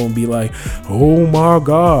community ain't gonna be like, oh my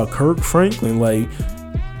God, Kirk Franklin. Like,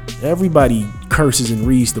 everybody curses and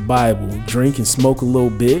reads the Bible, drink and smoke a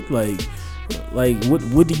little bit. Like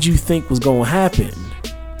what did you think was gonna happen?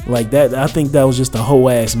 Like that, I think that was just a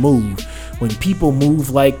whole ass move. When people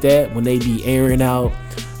move like that, when they be airing out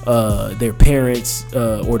their parents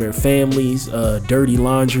or their families dirty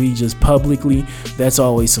laundry just publicly, that's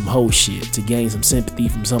always some hoe shit to gain some sympathy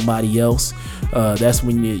from somebody else. That's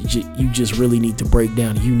when you just really need to break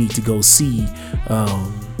down. You need to go see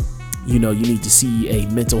you need to see a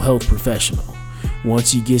mental health professional.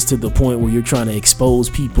 Once you get to the point where you're trying to expose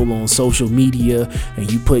people on social media,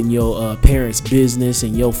 and you putting your parents' business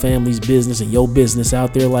and your family's business and your business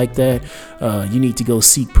out there like that, you need to go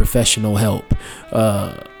seek professional help.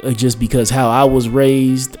 just because how I was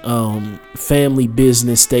raised, family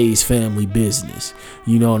business stays family business.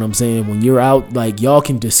 You know what I'm saying? When you're out, like, y'all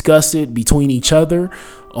can discuss it between each other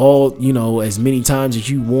all, as many times as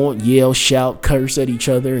you want, yell, shout, curse at each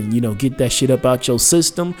other, and, get that shit up out your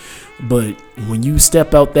system. But when you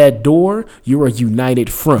step out that door, you're a united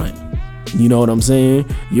front. You know what I'm saying?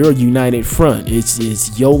 You're a united front.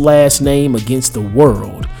 It's your last name against the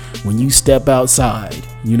world when you step outside.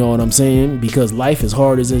 You know what I'm saying? Because life is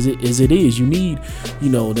hard as it is. You need,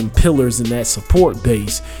 them pillars and that support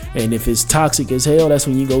base. And if it's toxic as hell, that's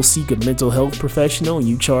when you go seek a mental health professional and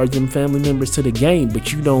you charge them family members to the game.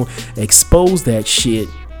 But you don't expose that shit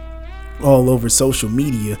all over social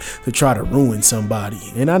media to try to ruin somebody.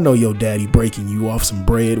 And I know your daddy breaking you off some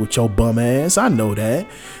bread with your bum ass. I know that.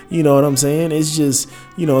 You know what I'm saying? It's just,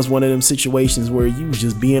 it's one of them situations where you was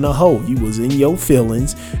just being a hoe. You was in your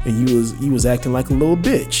feelings and you was acting like a little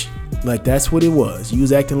bitch. Like, that's what it was. You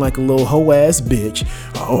was acting like a little hoe ass bitch.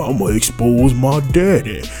 I'm gonna expose my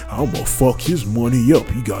daddy. I'm gonna fuck his money up.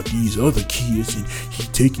 He got these other kids and he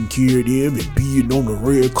taking care of them and being on the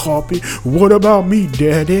red carpet. What about me,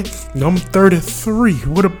 daddy? I'm 33.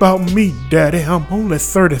 What about me, daddy? I'm only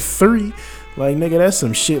 33. Like, nigga, that's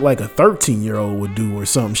some shit like a 13-year-old would do or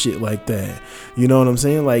some shit like that. You know what I'm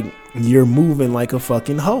saying? Like, you're moving like a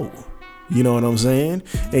fucking hoe. You know what I'm saying?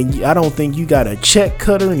 And I don't think you got a check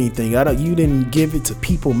cut or anything. You didn't give it to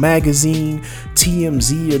People Magazine,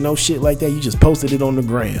 TMZ, or no shit like that. You just posted it on the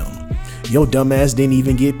ground. Your dumb ass didn't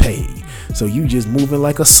even get paid. So you just moving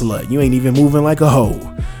like a slut. You ain't even moving like a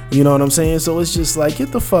hoe. You know what I'm saying? So it's just like,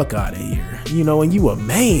 get the fuck out of here. And you a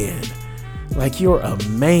man. Like, you're a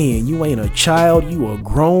man. You ain't a child. You a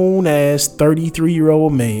grown ass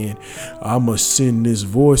 33-year-old man. I'ma send this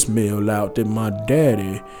voicemail out to my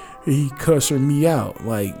daddy. He cussing me out.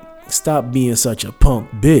 Like, stop being such a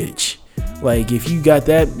punk bitch. Like, if you got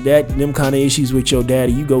them kind of issues with your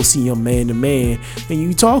daddy, you go see him man to man and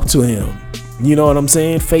you talk to him. You know what I'm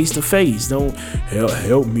saying? Face to face. Don't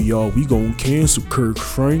help me, y'all. We gonna cancel Kirk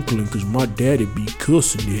Franklin because my daddy be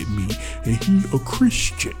cussing at me and he a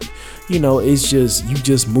Christian. It's just, you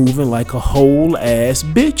just moving like a whole ass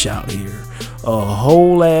bitch out here. A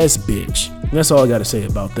whole ass bitch. That's all I gotta say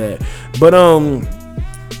about that. But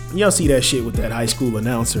y'all see that shit with that high school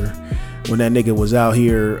announcer when that nigga was out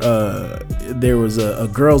here. There was a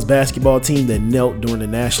girls basketball team that knelt during the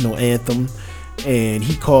national anthem, and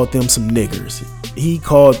he called them some niggers. He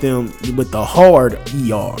called them with the hard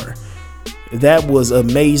ER. That was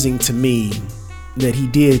amazing to me that he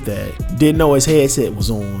did that. Didn't know his headset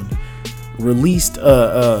was on. Released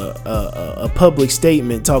a public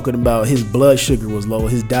statement talking about his blood sugar was low,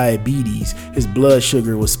 his diabetes, his blood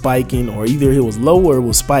sugar was spiking, or either it was low or it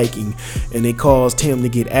was spiking, and it caused him to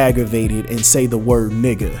get aggravated and say the word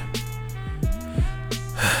nigga.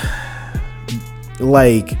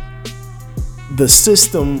 Like, the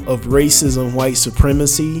system of racism, white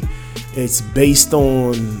supremacy, it's based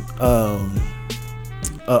on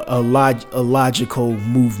illogical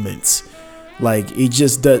movements. Like, it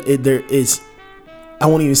just does it. There is, I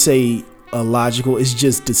won't even say illogical. It's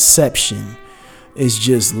just deception. It's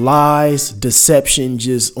just lies, deception,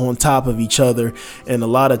 just on top of each other. And a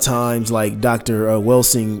lot of times, like Dr.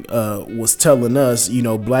 Welsing was telling us,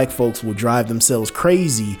 black folks will drive themselves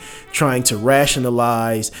crazy trying to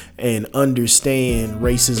rationalize and understand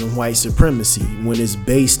racism, white supremacy, when it's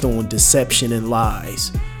based on deception and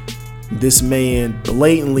lies. This man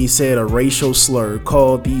blatantly said a racial slur,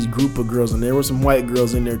 called these group of girls, and there were some white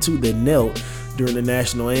girls in there too that knelt during the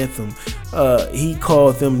national anthem. He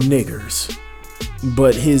called them niggers,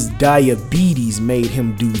 but his diabetes made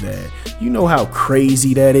him do that. You know how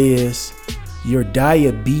crazy that is? Your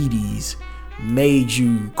diabetes made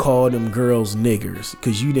you call them girls niggers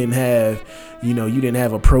because you didn't have, you didn't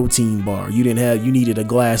have a protein bar. You needed a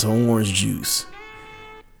glass of orange juice.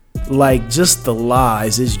 Like, just the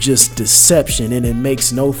lies is just deception, and it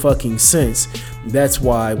makes no fucking sense. That's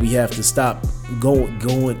why we have to stop going.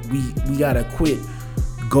 We gotta quit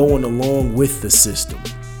going along with the system.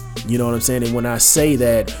 You know what I'm saying? And when I say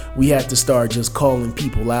that, we have to start just calling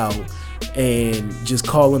people out and just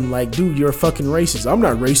call them like, dude, you're a fucking racist. I'm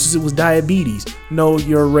not racist. It was diabetes. No,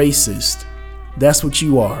 you're a racist. That's what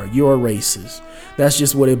you are. You're a racist. That's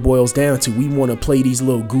just what it boils down to. We want to play these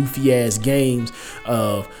little goofy ass games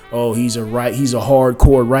of, oh, he's a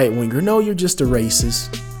hardcore right winger. No, you're just a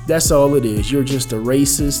racist. That's all it is. You're just a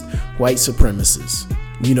racist white supremacist.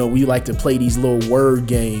 We like to play these little word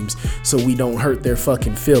games so we don't hurt their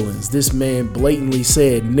fucking feelings. This man blatantly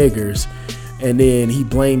said niggers, and then he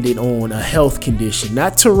blamed it on a health condition,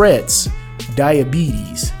 not Tourette's,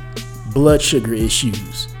 diabetes, blood sugar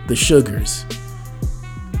issues, the sugars.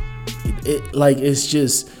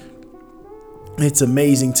 it's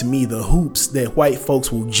amazing to me the hoops that white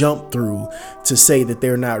folks will jump through to say that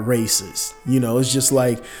they're not racist. It's just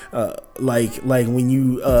like when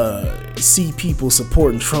you see people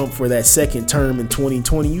supporting Trump for that second term in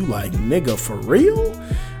 2020, you like, nigga, for real?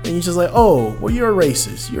 And you're just like, oh, well, you're a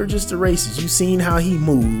racist. You're just a racist. You've seen how he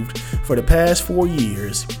moved for the past 4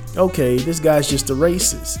 years. Okay, this guy's just a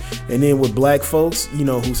racist. And then with black folks,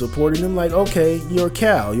 who supported him, like, okay, you're a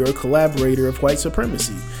cow. You're a collaborator of white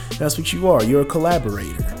supremacy. That's what you are. You're a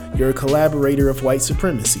collaborator. You're a collaborator of white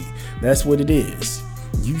supremacy. That's what it is.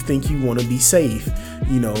 You think you want to be safe,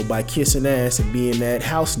 by kissing ass and being that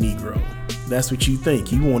house Negro. That's what you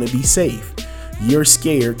think. You want to be safe. You're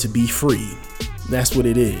scared to be free. That's what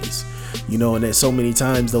it is. And that so many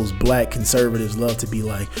times those black conservatives love to be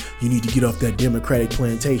like, you need to get off that Democratic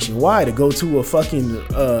plantation. Why? To go to a fucking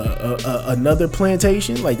another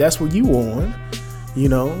plantation? Like, that's where you on.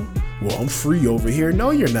 Well, I'm free over here.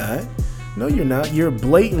 No, you're not. No, you're not. You're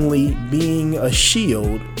blatantly being a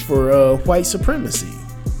shield for white supremacy.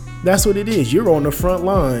 That's what it is. You're on the front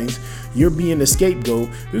lines. You're being the scapegoat.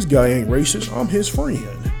 This guy ain't racist. I'm his friend.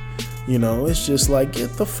 It's just like,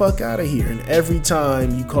 get the fuck out of here. And every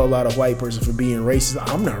time you call out a white person for being racist,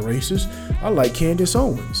 I'm not racist. I like Candace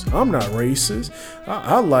Owens. I'm not racist.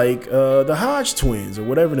 I like the Hodge twins or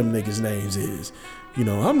whatever them niggas' names is.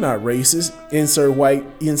 I'm not racist.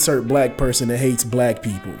 Insert black person that hates black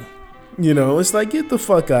people. It's like, get the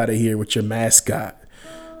fuck out of here with your mascot.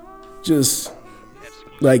 Just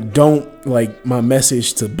like, don't, like, my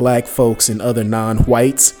message to black folks and other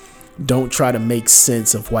non-whites, don't try to make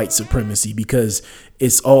sense of white supremacy because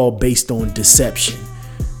it's all based on deception.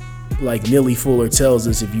 Like Neely Fuller tells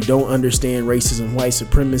us, if you don't understand racism, white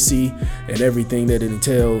supremacy, and everything that it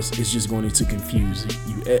entails, it's just going to confuse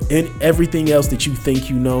you. And everything else that you think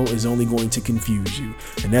you know is only going to confuse you.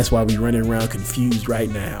 And that's why we're running around confused right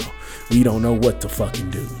now. We don't know what to fucking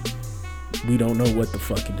do. We don't know what the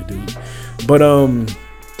fucking to do. But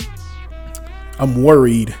I'm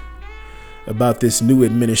worried about this new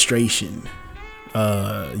administration.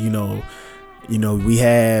 We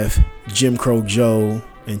have Jim Crow Joe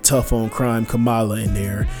and Tough on Crime Kamala in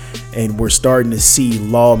there, and we're starting to see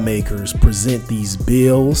lawmakers present these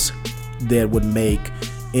bills that would make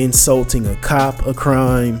insulting a cop a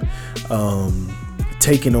crime,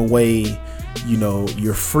 taking away,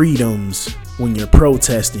 your freedoms when you're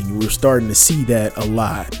protesting. We're starting to see that a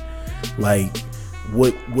lot. Like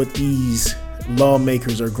what these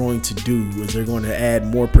lawmakers are going to do is they're going to add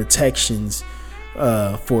more protections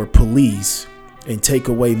for police and take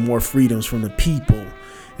away more freedoms from the people.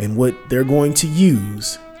 And what they're going to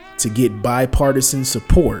use to get bipartisan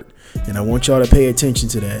support, and I want y'all to pay attention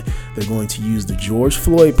to that, they're going to use the George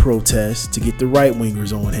Floyd protest to get the right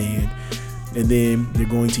wingers on hand, and then they're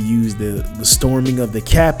going to use the storming of the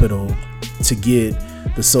Capitol to get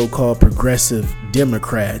the so-called progressive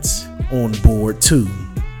Democrats on board too.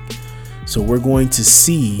 So we're going to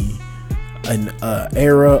see an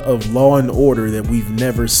era of law and order that we've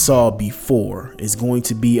never saw before. It's going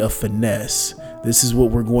to be a finesse. This is what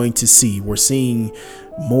we're going to see. We're seeing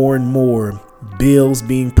more and more bills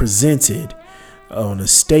being presented on a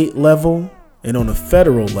state level and on a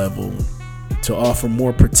federal level to offer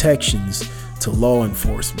more protections to law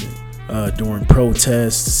enforcement during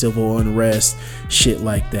protests, civil unrest, shit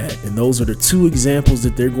like that. And those are the two examples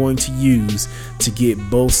that they're going to use to get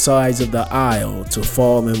both sides of the aisle to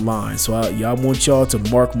fall in line. So I want y'all to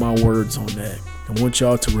mark my words on that. I want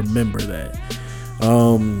y'all to remember that.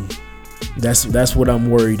 That's what I'm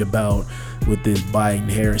worried about with this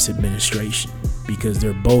Biden-Harris administration, because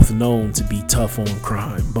they're both known to be tough on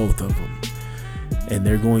crime, both of them. And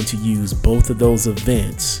they're going to use both of those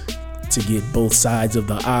events to get both sides of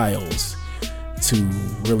the aisles to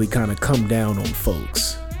really kind of come down on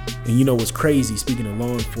folks. And what's crazy, speaking of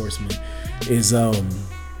law enforcement, is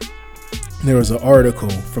there was an article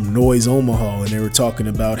from Noise Omaha, and they were talking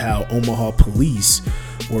about how Omaha police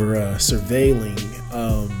were surveilling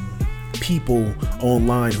people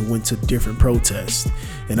online who went to different protests.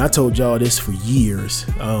 And I told y'all this for years,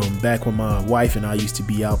 back when my wife and I used to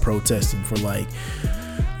be out protesting for like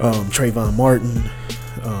Trayvon Martin,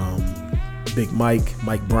 Big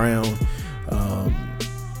Mike Brown,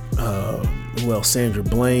 who else? Sandra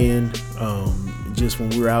Bland. Just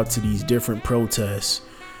when we were out to these different protests,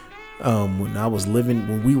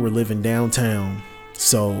 when we were living downtown.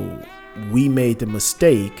 So we made the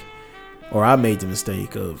mistake, or I made the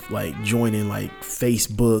mistake of like joining like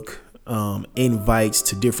Facebook invites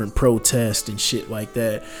to different protests and shit like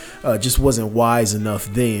that. Just wasn't wise enough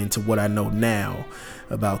then to what I know now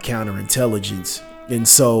about counterintelligence. And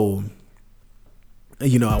so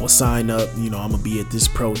I would sign up, I'm gonna be at this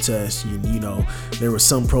protest. There was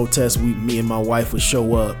some protests me and my wife would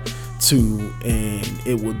show up to, and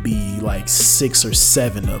it would be like 6 or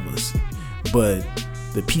 7 of us. But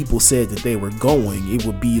the people said that they were going, it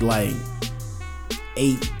would be like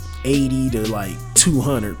 80 to like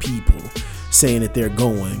 200 people saying that they're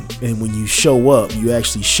going. And when you show up, you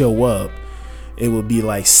actually show up, it would be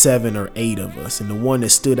like 7 or 8 of us. And the one that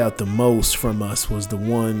stood out the most from us was the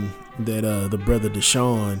one that the brother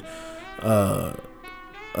Deshaun,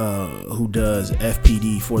 who does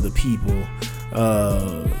FPD for the people,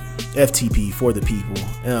 FTP for the people.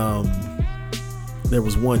 There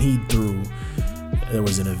was one he threw. There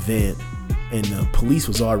was an event, and the police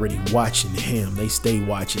was already watching him. They stay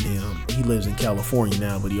watching him. He lives in California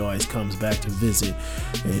now, but he always comes back to visit.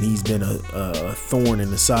 And he's been a thorn in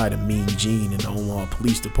the side of Mean Gene and the Omaha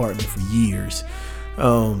Police Department for years,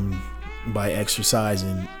 by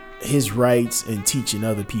exercising his rights and teaching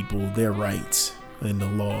other people their rights and the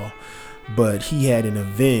law. But he had an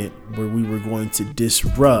event where we were going to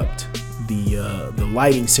disrupt the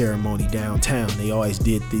lighting ceremony downtown. They always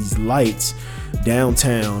did these lights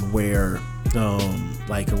downtown where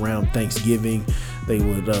like around Thanksgiving they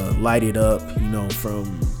would light it up, from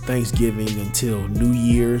Thanksgiving until New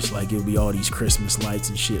Year's. Like, it would be all these Christmas lights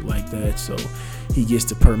and shit like that. So he gets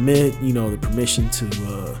the permission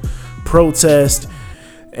to protest.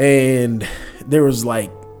 And there was like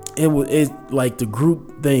the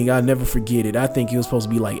group thing, I never forget it. I think it was supposed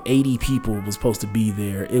to be like 80 people was supposed to be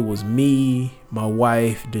there. It was me, my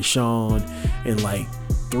wife, Deshaun, and like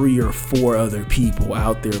 3 or 4 other people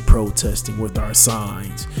out there protesting with our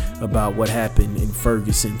signs about what happened in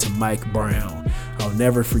Ferguson to Mike Brown. I'll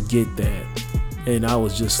never forget that. And I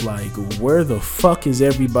was just like, where the fuck is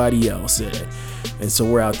everybody else at? And so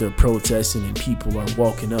we're out there protesting, and people are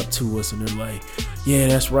walking up to us, and they're like, yeah,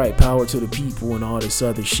 that's right, power to the people and all this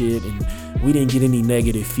other shit. And we didn't get any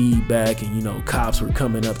negative feedback, and cops were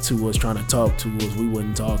coming up to us trying to talk to us. We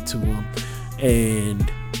wouldn't talk to them.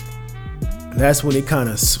 And that's when it kind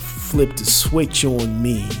of flipped the switch on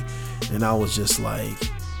me, and I was just like,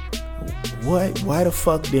 what? Why the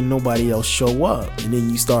fuck didn't nobody else show up? And then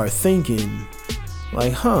you start thinking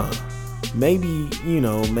like, maybe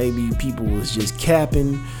people was just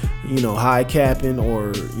capping, high capping,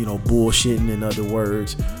 or bullshitting, in other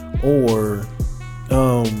words, or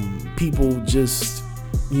people just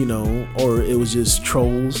or it was just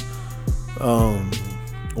trolls, or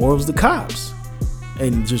it was the cops.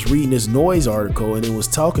 And just reading this Noise article, and it was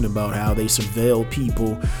talking about how they surveilled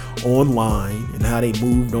people online and how they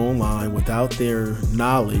moved online without their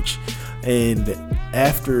knowledge. And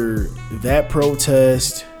after that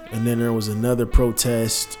protest, and then there was another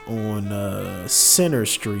protest on Center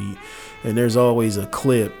Street, and there's always a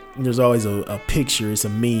clip, there's always a picture, it's a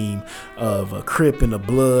meme of a Crip and a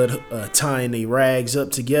Blood tying their rags up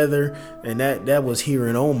together, and that was here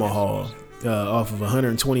in Omaha, off of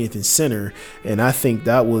 120th and Center. And I think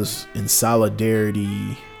that was in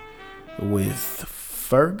solidarity with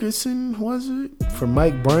Ferguson, was it, for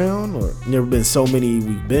Mike Brown? Or never been so many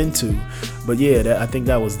we've been to, but yeah, I think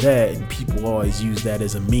that was that. And people always use that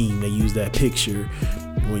as a meme. They use that picture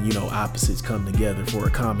when opposites come together for a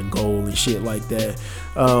common goal and shit like that.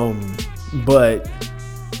 But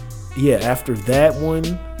yeah, after that one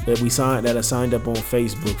that I signed up on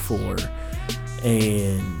Facebook for,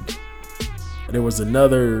 and there was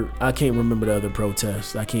another, I can't remember the other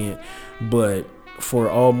protest, but for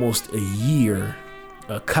almost a year,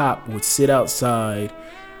 a cop would sit outside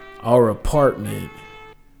our apartment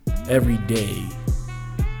every day,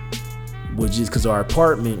 because our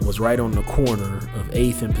apartment was right on the corner of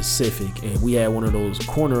 8th and Pacific, and we had one of those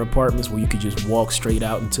corner apartments where you could just walk straight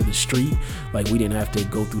out into the street. Like, we didn't have to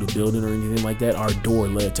go through the building or anything like that. Our door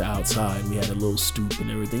led to outside. We had a little stoop and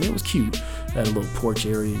everything. It was cute. Had a little porch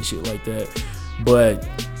area and shit like that. But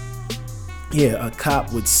yeah, a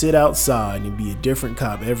cop would sit outside, and it'd be a different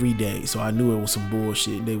cop every day. So I knew it was some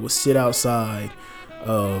bullshit. They would sit outside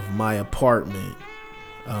of my apartment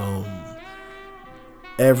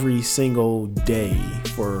every single day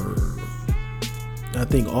for, I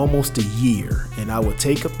think, almost a year. And I would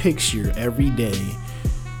take a picture every day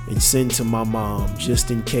and send to my mom just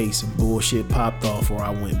in case some bullshit popped off or I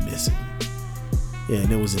went missing. Yeah,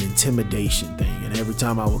 and it was an intimidation thing. And every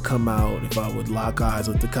time I would come out, if I would lock eyes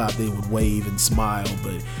with the cop, they would wave and smile.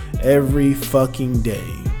 But every fucking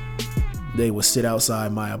day, they would sit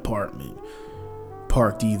outside my apartment,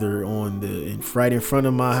 parked either right in front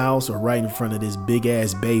of my house or right in front of this big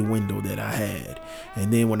ass bay window that I had.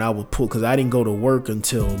 And then when I would pull, because I didn't go to work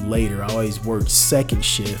until later, I always worked second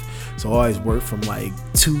shift, so I always worked from like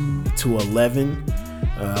 2 to 11.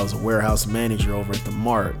 I was a warehouse manager over at the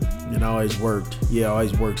Mart, and I always worked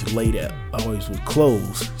late. I always would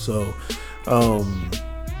close, so I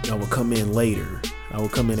would come in later. I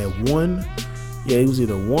would come in at 1. Yeah, it was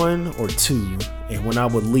either 1 or 2, and when I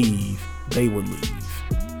would leave, they would leave.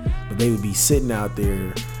 But they would be sitting out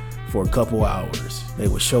there for a couple hours. They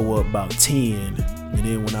would show up about 10, and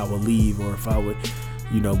then when I would leave, or if I would,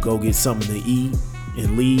 go get something to eat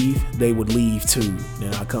and leave, they would leave too.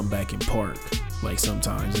 Then I come back and park, like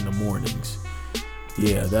sometimes in the mornings.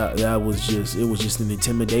 Yeah, that was just an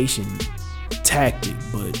intimidation tactic,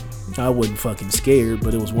 but I wasn't fucking scared.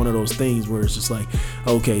 But it was one of those things where it's just like,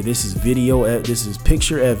 okay, this is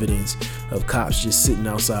picture evidence of cops just sitting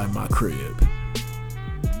outside my crib.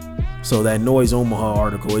 So that Noise Omaha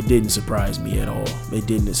article, it didn't surprise me at all.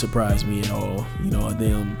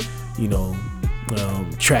 Them,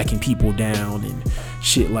 tracking people down and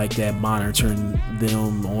shit like that, monitoring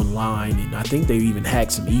them online, and I think they even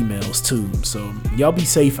hacked some emails too. So y'all be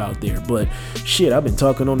safe out there. But shit, I've been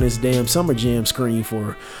talking on this damn Summer Jam screen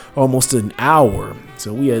for almost an hour.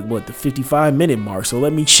 So we at the 55-minute mark. So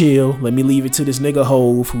let me chill. Let me leave it to this nigga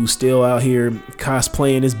Hove, who's still out here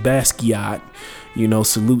cosplaying as Basquiat.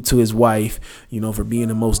 Salute to his wife, for being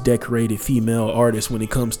the most decorated female artist when it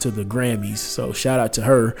comes to the Grammys. So shout out to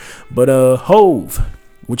her. But Hove,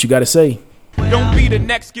 what you got to say? Don't be the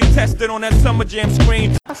next get tested on that Summer Jam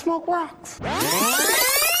screen. I smoke rocks.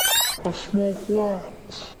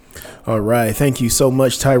 All right. Thank you so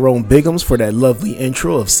much, Tyrone Biggums, for that lovely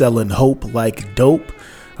intro of Selling Hope Like Dope.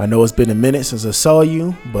 I know it's been a minute since I saw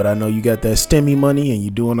you, but I know you got that STEMI money and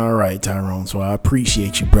you're doing all right, Tyrone. So I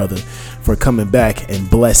appreciate you, brother, for coming back and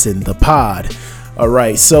blessing the pod. All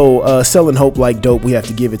right. So Selling Hope Like Dope, we have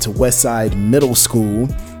to give it to Westside Middle School.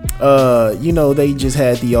 They just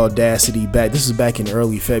had the audacity back. This is back in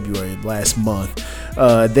early February last month.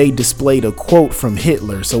 They displayed a quote from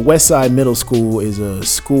Hitler. So Westside Middle School is a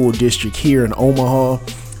school district here in Omaha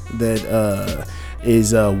that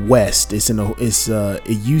is west. It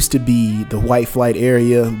used to be the White Flight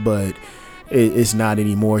area, but it's not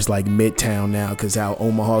anymore. It's like Midtown now because how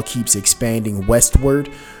Omaha keeps expanding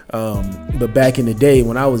westward. But back in the day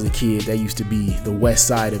when I was a kid, that used to be the west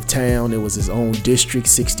side of town. It was its own district,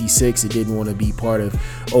 66. It didn't want to be part of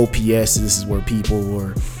OPS. This is where people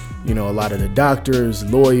were, a lot of the doctors,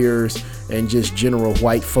 lawyers, and just general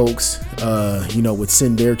white folks, would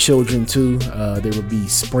send their children to. There would be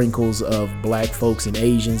sprinkles of black folks and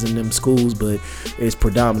Asians in them schools, but it's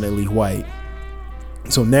predominantly white.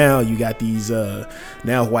 So now you got these,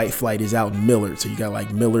 now White Flight is out in Millard. So you got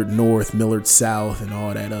like Millard North, Millard South, and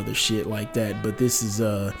all that other shit like that. But this is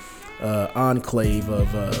enclave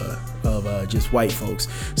of just white folks.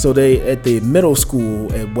 So they at the middle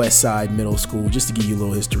school at Westside Middle School, just to give you a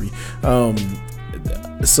little history.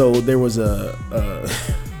 So there was a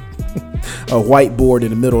whiteboard in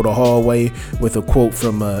the middle of the hallway with a quote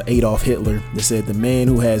from Adolf Hitler that said, "The man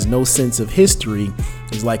who has no sense of history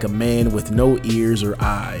is like a man with no ears or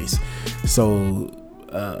eyes." So,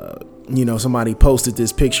 somebody posted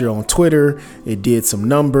this picture on Twitter. It did some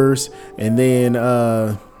numbers, and then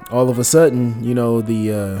all of a sudden,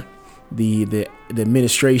 the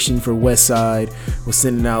administration for Westside was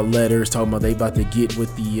sending out letters talking about they about to get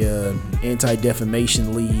with the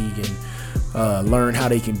Anti-Defamation League and learn how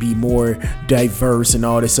they can be more diverse and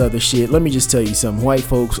all this other shit. Let me just tell you something. White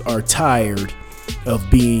folks are tired of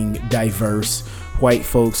being diverse. White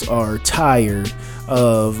folks are tired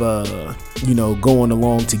of going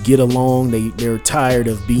along to get along. They're tired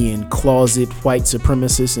of being closet white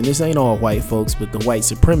supremacists, and this ain't all white folks, but the white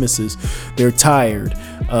supremacists, they're tired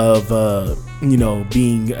of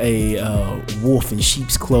being a wolf in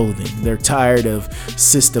sheep's clothing. They're tired of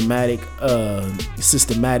systematically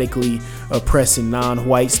oppressing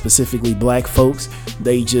non-white, specifically black folks.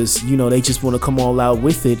 They just want to come all out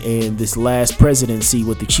with it. And this last presidency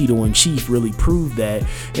with the Cheeto in Chief really proved that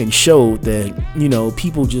and showed that,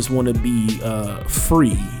 people just want to be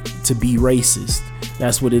free to be racist.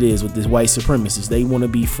 That's what it is with this white supremacists. They want to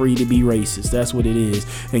be free to be racist. That's what it is.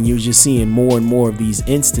 And you're just seeing more and more of these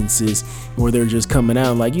instances where they're just coming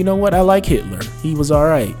out like, you know what? I like Hitler. He was all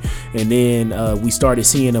right. And then we started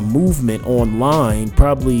seeing a movement online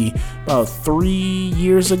probably about 3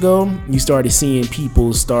 years ago. You started seeing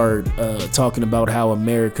people start talking about how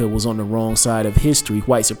America was on the wrong side of history.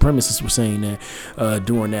 White supremacists were saying that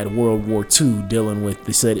during that World War II,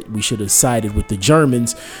 they said we should have sided with the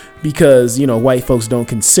Germans because, white folks don't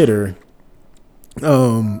consider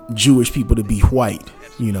Jewish people to be white,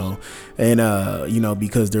 and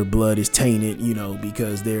because their blood is tainted,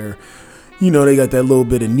 because they're they got that little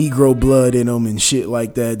bit of Negro blood in them and shit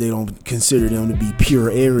like that. They don't consider them to be pure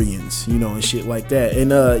Aryans, and shit like that.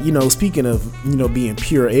 And, speaking of, being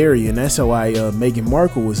pure Aryan, that's how Meghan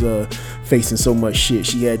Markle was facing so much shit.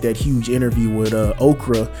 She had that huge interview with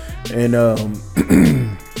Oprah, and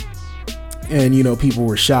and people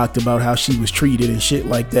were shocked about how she was treated and shit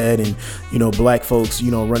like that, and black folks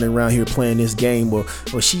running around here playing this game. Well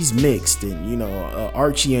she's mixed, and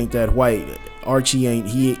Archie ain't that white. Archie ain't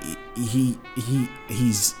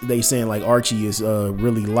he's they saying like Archie is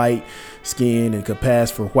really light skinned and could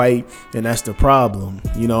pass for white, and that's the problem.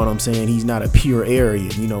 You know what I'm saying? He's not a pure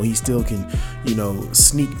Aryan. He still can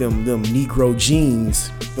sneak them Negro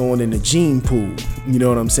genes on in the gene pool. You know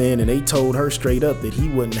what I'm saying? And they told her straight up that he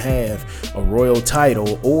wouldn't have a royal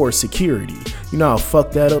title or security. You know how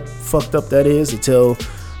fucked up that is to tell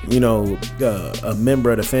a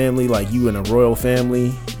member of the family, like you in a royal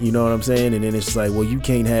family, you know what I'm saying? And then it's like, well, you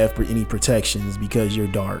can't have any protections because you're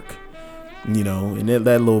dark, and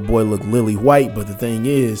that little boy looked lily white. But the thing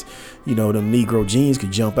is, them Negro genes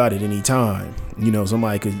could jump out at any time.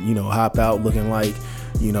 Somebody could, hop out looking like,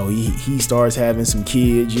 he starts having some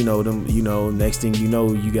kids, next thing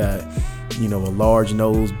you got, a large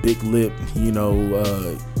nose, big lip,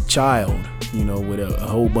 child, with a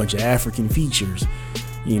whole bunch of African features,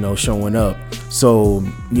 showing up. So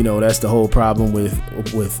that's the whole problem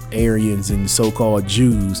with Aryans and so-called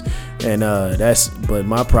Jews. And but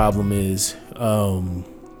my problem is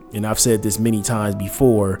and I've said this many times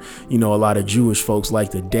before, a lot of Jewish folks like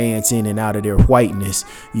to dance in and out of their whiteness,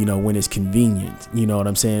 when it's convenient. You know what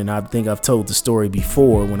I'm saying? I think I've told the story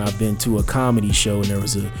before when I've been to a comedy show and there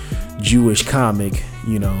was a Jewish comic,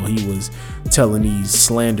 he was telling these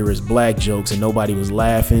slanderous black jokes and nobody was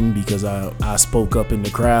laughing because I spoke up in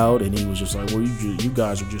the crowd, and he was just like, well, you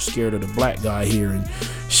guys are just scared of the black guy here and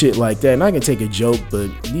shit like that. And I can take a joke, but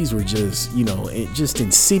these were just, just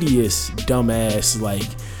insidious, dumbass, like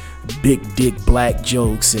big dick black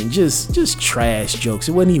jokes and just trash jokes.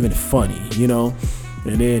 It wasn't even funny,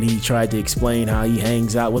 And then he tried to explain how he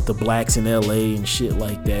hangs out with the blacks in LA and shit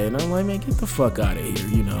like that. And I'm like, man, get the fuck out of here,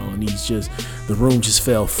 And the room just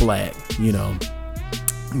fell flat,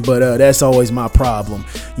 But that's always my problem,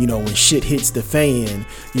 when shit hits the fan,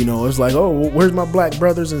 it's like, oh, well, where's my black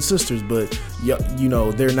brothers and sisters? But,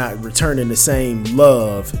 they're not returning the same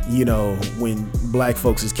love, when black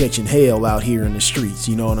folks is catching hell out here in the streets,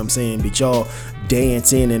 you know what I'm saying? But y'all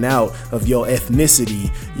dance in and out of your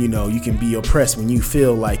ethnicity, you can be oppressed when you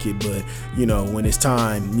feel like it. But, when it's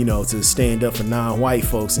time, to stand up for non-white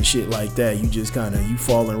folks and shit like that, you just you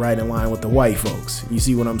falling right in line with the white folks. You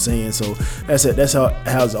see what I'm saying? So that's how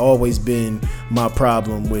has always been my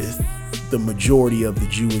problem with the majority of the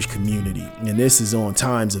Jewish community. And this is on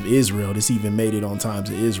Times of Israel. This even made it on Times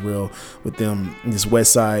of Israel with them, this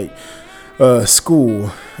West Side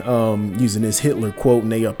school, using this Hitler quote,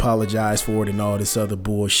 and they apologize for it and all this other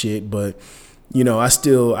bullshit. But I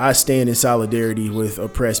stand in solidarity with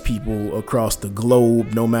oppressed people across the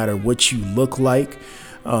globe, no matter what you look like.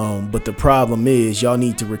 But the problem is y'all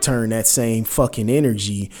need to return that same fucking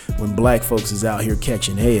energy when black folks is out here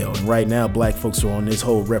catching hell. And right now black folks are on this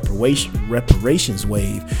whole reparations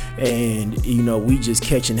wave, and we just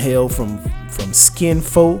catching hell from skin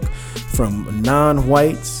folk, from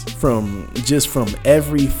non-whites, from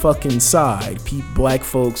every fucking side. Black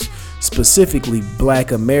folks, specifically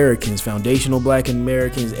black Americans, foundational black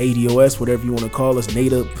Americans, ADOS, whatever you want to call us,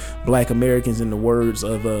 native black Americans, in the words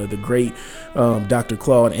of the great Dr.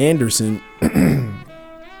 Claude Anderson.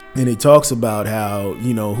 And it talks about how,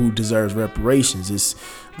 who deserves reparations. It's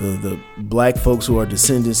the black folks who are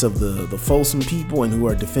descendants of the Folsom people and who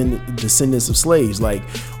are descendants of slaves. Like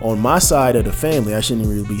on my side of the family, I shouldn't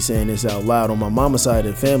really be saying this out loud, on my mama's side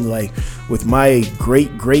of the family, like with my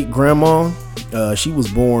great grandma, she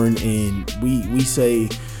was born in, we say,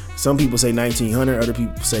 some people say 1900, other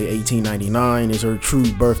people say 1899 is her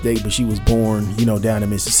true birth date, but she was born, down in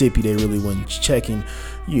Mississippi. They really wasn't checking,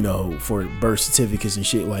 for birth certificates and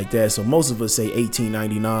shit like that. So most of us say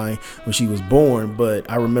 1899 when she was born. But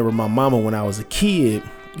I remember my mama, when I was a kid,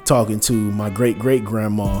 talking to my great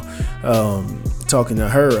grandma, talking to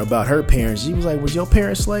her about her parents. She was like, was your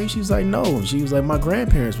parents slaves? She was like, no. And she was like, my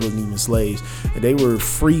grandparents wasn't even slaves, and they were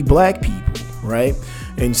free black people, right?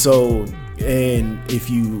 And so, and if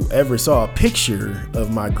you ever saw a picture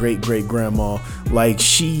of my great grandma, like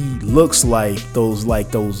she looks like those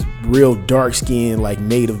real dark skinned, like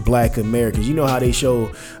native black Americans. You know how they show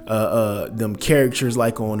them characters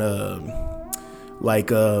like on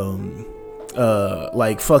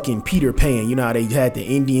like fucking Peter Pan. You know how they had the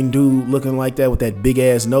Indian dude looking like that with that big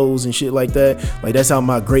ass nose and shit like that. Like that's how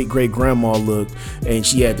my great grandma looked, and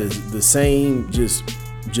she had the same just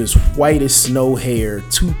white as snow hair,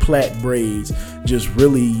 2 plait braids, just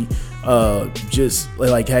really just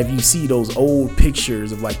like, have you see those old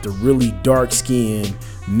pictures of like the really dark skinned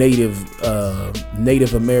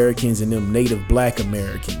Native Americans and them Native Black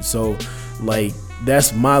Americans? So like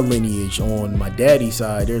that's my lineage on my daddy's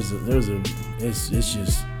side. It's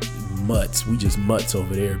just mutts. We just mutts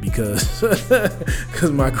over there because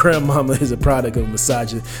my grandmama is a product of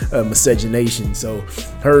miscegenation. So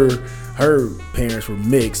her parents were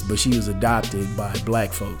mixed, but she was adopted by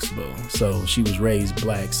black folks, bro. So she was raised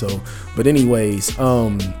black. So, but anyways,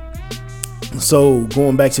 so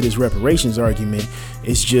going back to this reparations argument,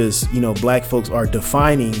 it's just, black folks are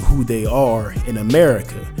defining who they are in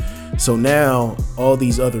America. So now all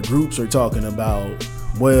these other groups are talking about,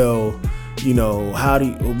 well, how do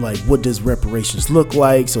you, like, what does reparations look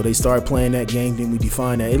like? So they start playing that game. Then we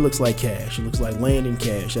define that. It looks like cash. It looks like land and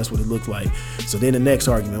cash. That's what it looked like. So then the next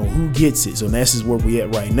argument, well, who gets it? So this is where we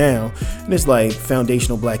at right now. And it's like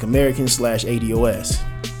foundational Black Americans / ADOS,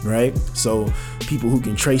 right? So people who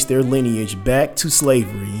can trace their lineage back to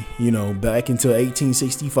slavery, back into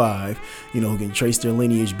 1865, who can trace their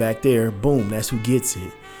lineage back there. Boom, that's who gets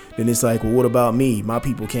it. Then it's like, well, what about me? My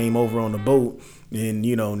people came over on the boat in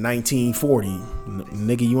 1940.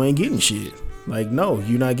 Nigga, you ain't getting shit. Like, no,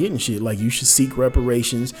 you're not getting shit. Like, you should seek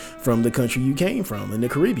reparations from the country you came from in the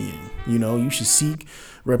Caribbean. You should seek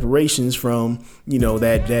reparations from,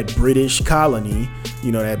 that British colony,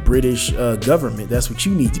 that British government. That's what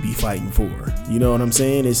you need to be fighting for. You know what I'm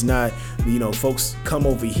saying? It's not, folks come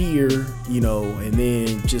over here, and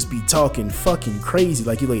then just be talking fucking crazy.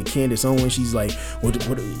 Like, you look at Candace Owens, she's like, what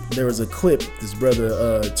there was a clip this brother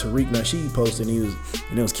Tariq Nasheed posted,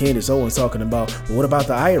 and it was Candace Owens talking about, well, what about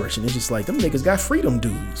the Irish? And it's just like, them niggas got freedom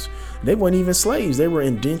dues. They weren't even slaves. They were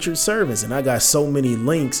indentured servants. And I got so many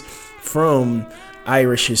links from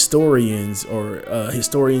Irish historians or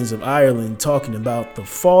historians of Ireland talking about the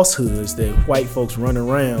falsehoods that white folks run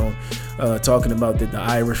around talking about that the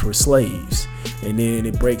Irish were slaves. And then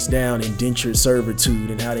it breaks down indentured servitude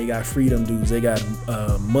and how they got freedom dues. They got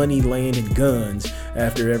money, land, and guns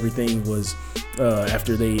after everything was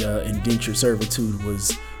after they indentured servitude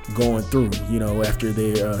was going through, after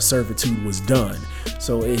their servitude was done.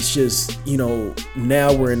 So it's just,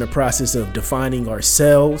 now we're in the process of defining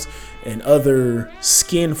ourselves, and other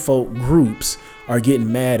skin folk groups are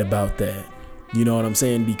getting mad about that. You know what I'm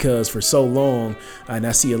saying? Because for so long, and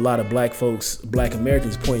I see a lot of black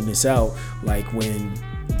Americans pointing this out, like when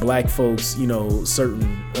black folks,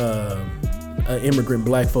 certain immigrant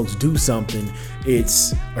black folks do something,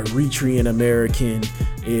 it's Eritrean American,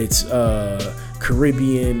 it's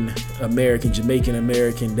Caribbean American, Jamaican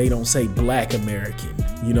American. They don't say Black American.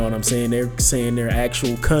 You know what I'm saying? They're saying their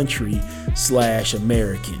actual country /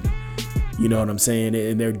 American. You know what I'm saying?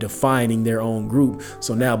 And they're defining their own group.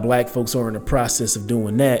 So now black folks are in the process of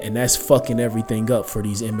doing that, and that's fucking everything up for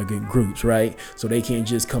these immigrant groups, right? So they can't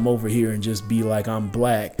just come over here and just be like, I'm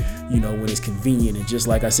black, when it's convenient. And just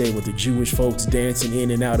like I said, with the Jewish folks dancing in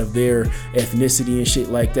and out of their ethnicity and shit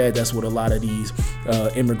like that, that's what a lot of these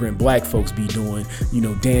immigrant black folks be doing,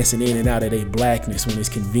 dancing in and out of their blackness when it's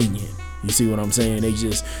convenient. You see what I'm saying? They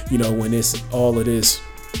just, when it's all of this,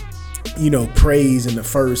 praise in the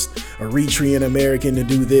first Eritrean American to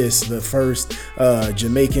do this, the first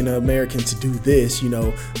Jamaican American to do this,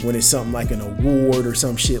 when it's something like an award or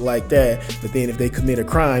some shit like that. But then if they commit a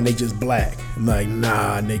crime, they just black. I'm like,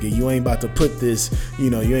 nah, nigga, you ain't about to put this,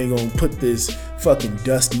 you ain't gonna put this fucking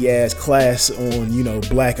dusty ass class on,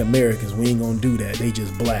 black Americans. We ain't gonna do that. They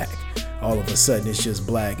just black. All of a sudden it's just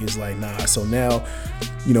black. It's like, nah. So now,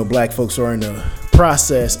 black folks are in the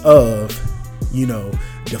process of,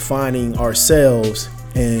 defining ourselves.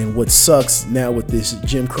 And what sucks now with this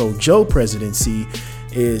Jim Crow Joe presidency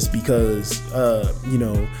is because,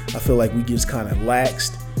 I feel like we just kind of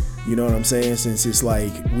laxed, you know what I'm saying? Since it's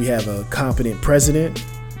like we have a competent president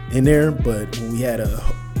in there, but when we had a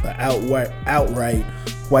outright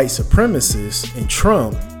white supremacist in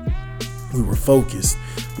Trump, we were focused.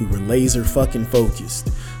 We were laser fucking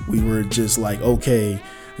focused. We were just like, okay,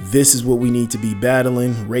 this is what we need to be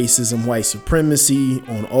battling: racism, white supremacy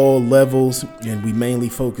on all levels. And we mainly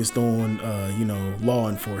focused on, law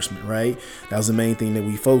enforcement, right? That was the main thing that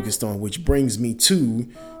we focused on, which brings me to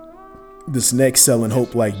this next selling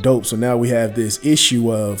hope like dope. So now we have this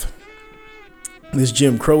issue of this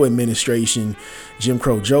Jim Crow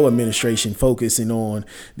Joe administration focusing on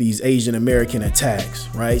these Asian American attacks,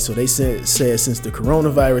 right? So they said since the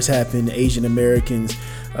coronavirus happened, Asian Americans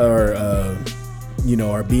are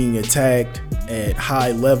being attacked at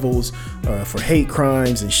high levels for hate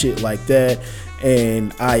crimes and shit like that.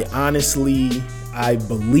 And I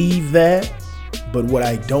believe that, but what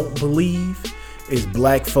I don't believe is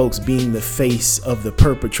black folks being the face of the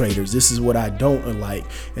perpetrators. This is what I don't like.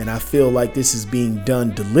 And I feel like this is being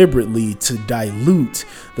done deliberately to dilute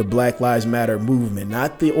the Black Lives Matter movement,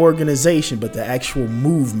 not the organization, but the actual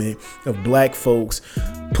movement of black folks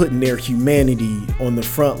putting their humanity on the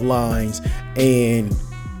front lines and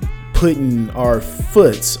putting our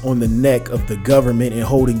foots on the neck of the government and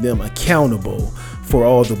holding them accountable for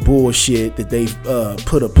all the bullshit that they've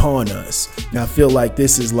put upon us. Now I feel like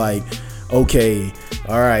this is like, okay,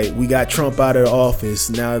 all right, we got Trump out of the office.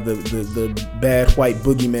 Now the bad white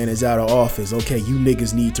boogeyman is out of office. Okay, you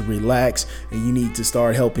niggas need to relax and you need to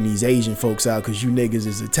start helping these Asian folks out because you niggas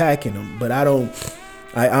is attacking them. But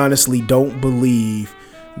I honestly don't believe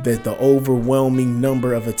that the overwhelming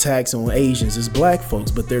number of attacks on Asians is black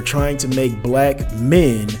folks, but they're trying to make black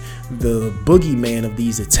men the boogeyman of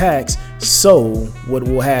these attacks. So what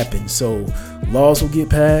will happen? So laws will get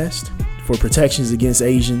passed for protections against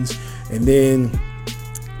Asians, and then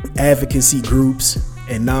advocacy groups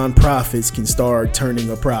and nonprofits can start turning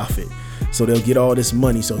a profit. So they'll get all this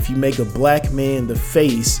money. So if you make a black man the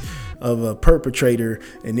face of a perpetrator,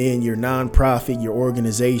 and then your nonprofit, your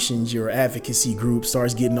organizations, your advocacy group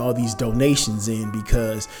starts getting all these donations in,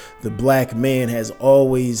 because the black man has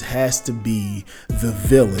to be the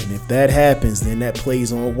villain. If that happens, then that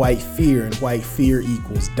plays on white fear, and white fear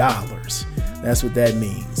equals dollars. That's what that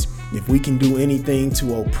means. If we can do anything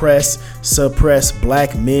to oppress, suppress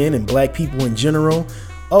black men and black people in general,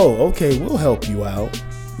 okay, we'll help you out.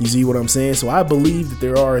 You see what I'm saying? So I believe that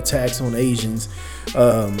there are attacks on Asians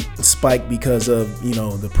spiked because of,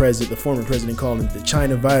 the former president calling it the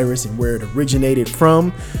China virus and where it originated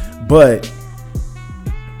from. But,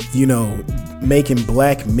 making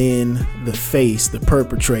black men the face, the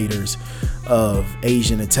perpetrators of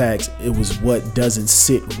Asian attacks, it was what doesn't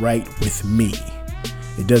sit right with me.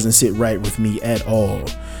 It doesn't sit right with me at all.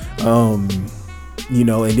 And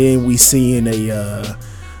then we seeing a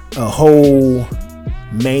whole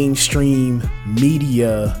mainstream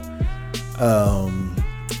media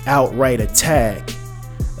outright attack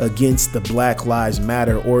against the Black Lives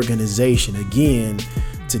Matter organization, again,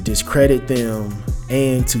 to discredit them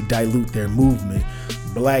and to dilute their movement.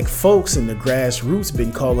 Black folks in the grassroots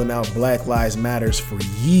been calling out Black Lives Matters for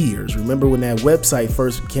years. Remember when that website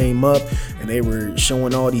first came up and they were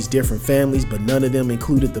showing all these different families, but none of them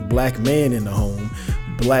included the black man in the home?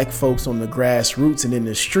 Black folks on the grassroots and in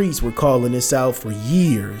the streets were calling this out for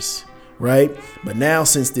years, right? But now,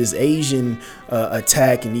 since this Asian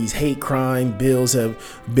attack and these hate crime bills have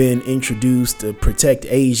been introduced to protect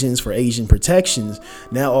Asians for Asian protections,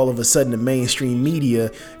 now all of a sudden the mainstream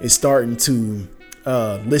media is starting to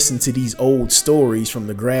listen to these old stories from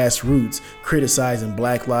the grassroots criticizing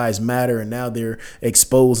Black Lives Matter, and now they're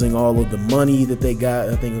exposing all of the money that they got.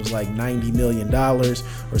 I think it was like $90 million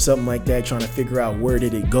or something like that, trying to figure out where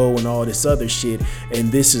did it go and all this other shit.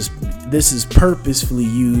 And this is purposefully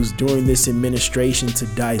used during this administration to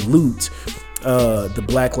dilute the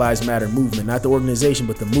Black Lives Matter movement, not the organization,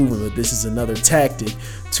 but the movement. But this is another tactic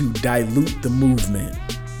to dilute the movement.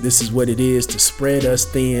 This is what it is, to spread us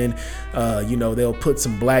thin. They'll put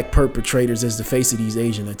some black perpetrators as the face of these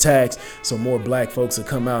Asian attacks, so more black folks will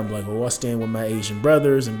come out and be like, I stand with my Asian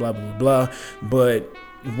brothers and blah, blah, blah, blah. But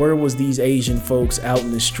where was these Asian folks out in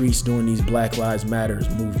the streets doing these Black Lives Matters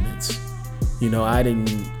movements? I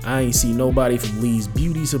ain't see nobody from Lee's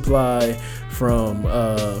Beauty Supply, from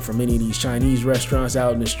any of these Chinese restaurants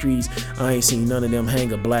out in the streets. I ain't seen none of them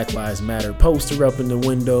hang a Black Lives Matter poster up in the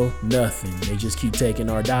window. Nothing. They just keep taking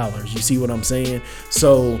our dollars. You see what I'm saying?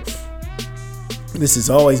 So this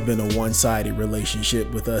has always been a one-sided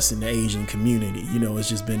relationship with us in the Asian community. It's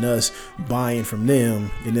just been us buying from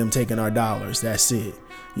them and them taking our dollars. That's it.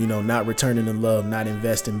 Not returning the love, not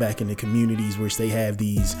investing back in the communities which they have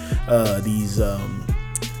these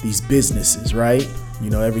businesses, right?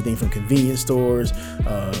 Everything from convenience stores,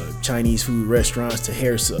 Chinese food restaurants to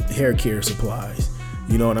hair care supplies.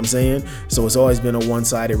 You know what I'm saying? So it's always been a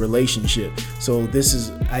one-sided relationship. So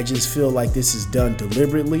I just feel like this is done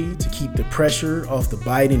deliberately to keep the pressure off the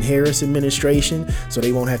Biden-Harris administration, so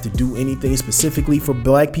they won't have to do anything specifically for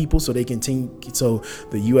black people, so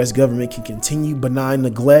the U.S. government can continue benign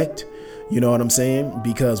neglect. You know what I'm saying?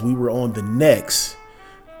 Because we were on the necks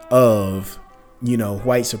of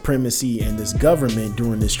white supremacy and this government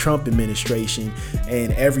during this Trump administration,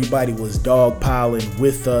 and everybody was dogpiling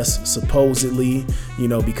with us supposedly,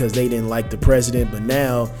 because they didn't like the president. But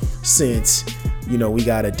now, since we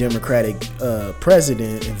got a Democratic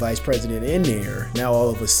president and vice president in there, now all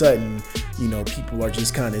of a sudden, people are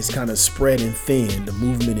just kind of spreading thin. The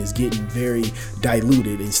movement is getting very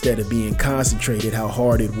diluted instead of being concentrated how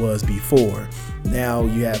hard it was before. Now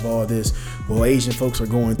you have all this, well, Asian folks are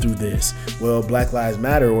going through this. Well, Black Lives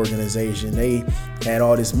Matter organization, they had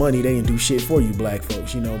all this money, they didn't do shit for you black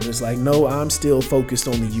folks, but it's like, no, I'm still focused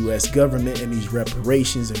on the US government and these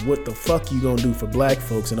reparations and what the fuck you gonna do for black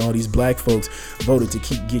folks. And all these black folks voted to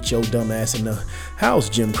get your dumb ass in the house,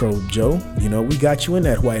 Jim Crow Joe. We got you in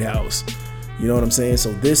that White House. You know what I'm saying?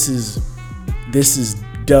 So this is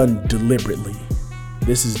done deliberately.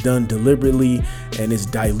 This is done deliberately, and it's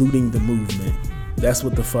diluting the movement. That's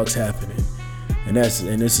what the fuck's happening. And this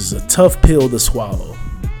is a tough pill to swallow.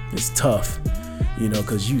 It's tough,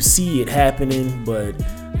 because you see it happening, but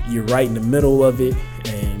you're right in the middle of it,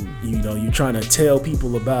 and you're trying to tell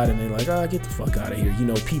people about it, and they're like, get the fuck out of here.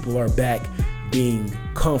 People are back being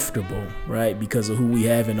comfortable, right? Because of who we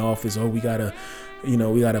have in office. We got a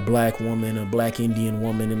black woman, a black Indian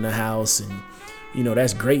woman in the house, and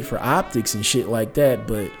that's great for optics and shit like that,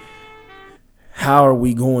 but how are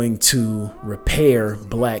we going to repair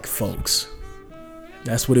black folks?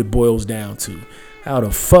 That's what it boils down to. How the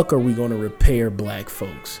fuck are we going to repair black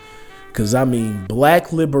folks? Because,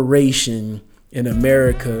 black liberation in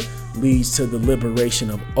America leads to the liberation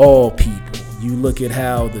of all people. You look at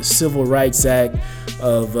how the Civil Rights Act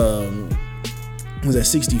of, was that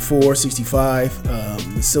 64, 65?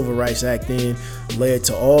 The Civil Rights Act then led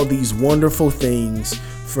to all these wonderful things,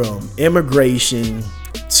 from immigration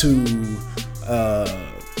to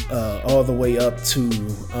all the way up to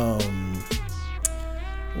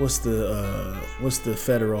what's the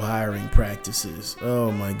federal hiring practices?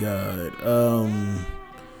 Oh my god,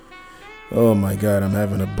 I'm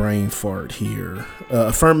having a brain fart here.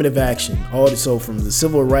 Affirmative action. So from the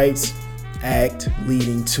Civil Rights Act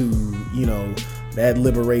leading to that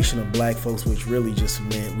liberation of black folks, which really just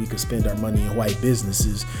meant we could spend our money in white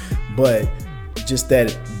businesses, but just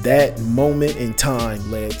that moment in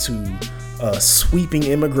time led to sweeping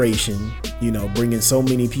immigration, bringing so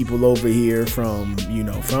many people over here from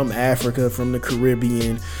Africa, from the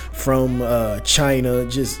Caribbean, from China,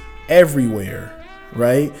 just everywhere,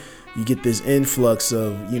 right? You get this influx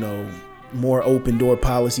of, more open door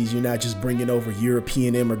policies. You're not just bringing over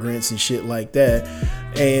European immigrants and shit like that.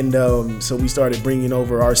 And so we started bringing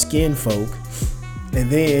over our skin folk. And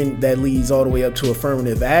then that leads all the way up to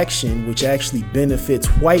affirmative action, which actually benefits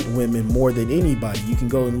white women more than anybody. You can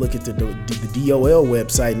go and look at the DOL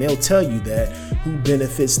website, and they'll tell you that who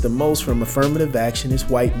benefits the most from affirmative action is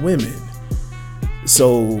white women.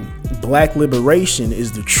 So black liberation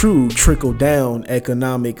is the true trickle down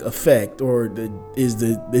economic effect, or is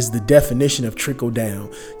the definition of trickle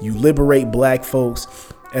down. You liberate black folks,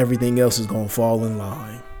 everything else is going to fall in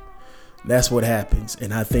line. That's what happens.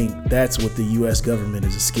 And I think that's what the U.S. government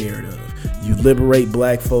is scared of. You liberate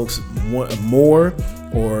black folks more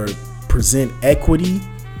or present equity,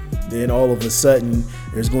 then all of a sudden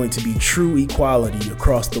there's going to be true equality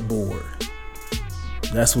across the board.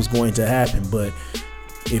 That's what's going to happen. But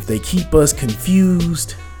if they keep us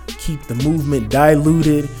confused, keep the movement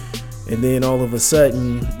diluted, and then all of a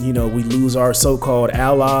sudden, we lose our so-called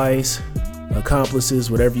allies,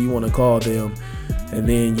 accomplices, whatever you want to call them, and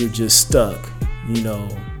then you're just stuck,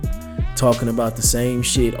 talking about the same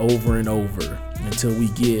shit over and over until we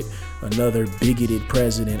get another bigoted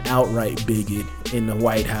president, outright bigot, in the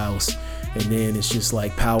White House. And then it's just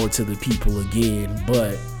like power to the people again.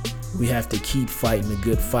 But we have to keep fighting a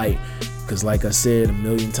good fight, because like I said a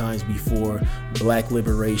million times before, black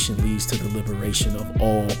liberation leads to the liberation of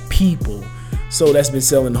all people. So that's been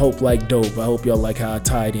selling hope like dope. I hope y'all like how I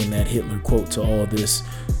tied in that Hitler quote to all this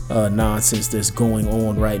nonsense that's going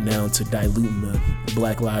on right now to dilute the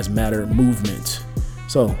Black Lives Matter movement.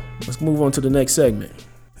 So let's move on to the next segment.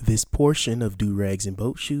 This portion of Do Rags and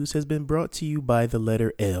Boat Shoes has been brought to you by the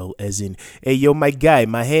letter L, as in, hey, yo, my guy,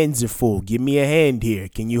 my hands are full. Give me a hand here.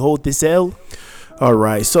 Can you hold this L? All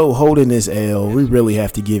right, so holding this L, we really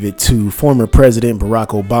have to give it to former President Barack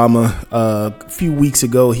Obama. A few weeks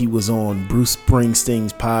ago, he was on Bruce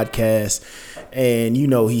Springsteen's podcast, and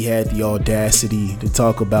he had the audacity to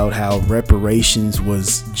talk about how reparations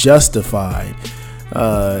was justified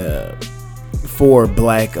for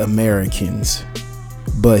black Americans.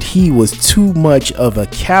 But he was too much of a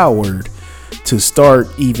coward to start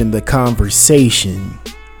even the conversation,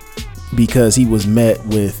 because he was met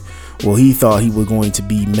with Well, he thought he was going to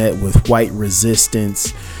be met with white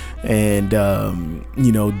resistance and,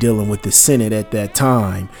 dealing with the Senate at that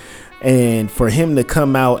time. And for him to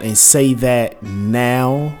come out and say that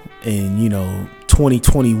now in,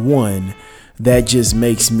 2021, that just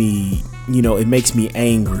makes me, it makes me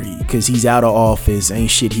angry, because he's out of office. Ain't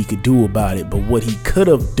shit he could do about it. But what he could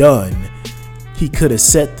have done, he could have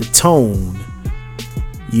set the tone,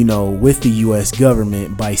 with the U.S.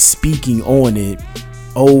 government by speaking on it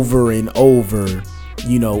over and over,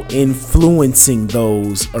 influencing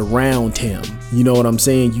those around him. You know what I'm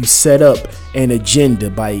saying? You set up an agenda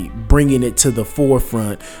by bringing it to the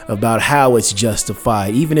forefront about how it's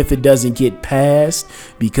justified, even if it doesn't get passed,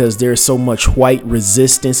 because there's so much white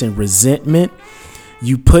resistance and resentment.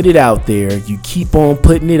 You put it out there, you keep on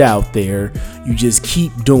putting it out there, you just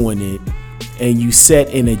keep doing it, and you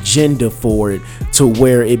set an agenda for it to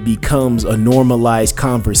where it becomes a normalized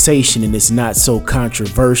conversation, and it's not so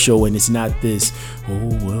controversial, and it's not this,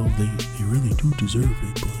 oh, well, they really do deserve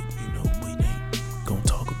it, but, we ain't gonna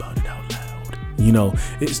talk about it out loud.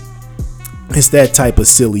 It's that type of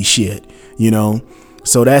silly shit,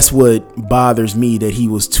 So that's what bothers me, that he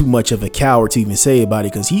was too much of a coward to even say about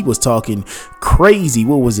it, because he was talking crazy.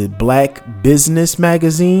 What was it? Black Business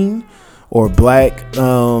Magazine or Black,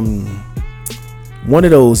 one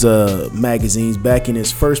of those magazines back in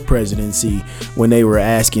his first presidency, when they were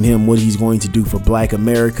asking him what he's going to do for Black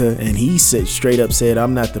America. And he said, straight up said,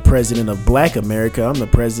 I'm not the president of Black America. I'm the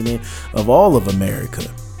president of all of America,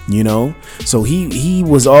 So he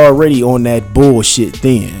was already on that bullshit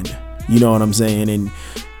then. You know what I'm saying? And,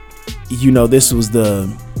 this was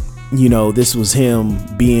this was him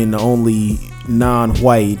being the only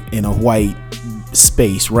non-white in a white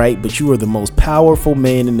space, right? But you are the most powerful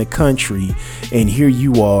man in the country, and here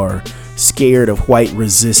you are scared of white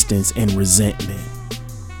resistance and resentment.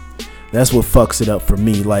 That's what fucks it up for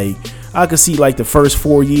me. Like, I could see like the first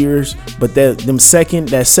 4 years, but that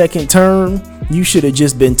second term, you should have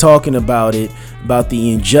just been talking about it, about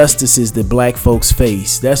the injustices that black folks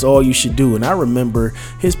face. That's all you should do. And I remember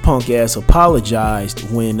his punk ass apologized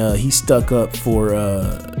when he stuck up for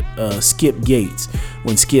Skip Gates,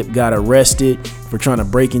 when Skip got arrested for trying to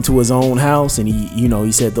break into his own house, and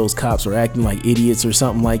he said those cops were acting like idiots or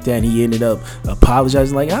something like that, and he ended up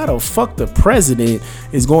apologizing. Like, how the fuck the president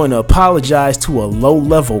is going to apologize to a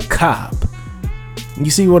low-level cop? You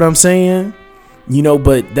see what I'm saying?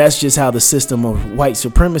 But that's just how the system of white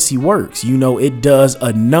supremacy works. It does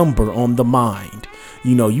a number on the mind.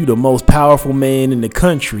 You the most powerful man in the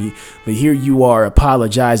country, but here you are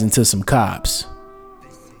apologizing to some cops.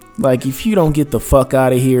 Like, if you don't get the fuck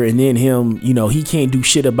out of here, and then him, he can't do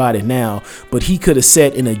shit about it now, but he could have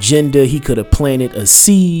set an agenda, he could have planted a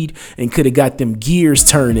seed, and could have got them gears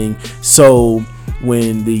turning. So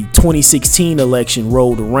when the 2016 election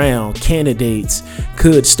rolled around, candidates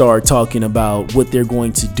could start talking about what they're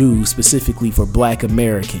going to do specifically for Black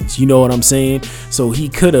Americans. You know what I'm saying? So he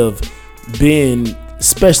could have been,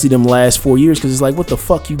 especially them last 4 years, because it's like, what the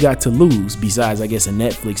fuck you got to lose besides, I guess, a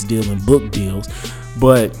Netflix deal and book deals?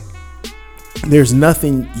 But there's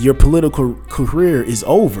nothing. Your political career is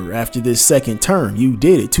over after this second term. You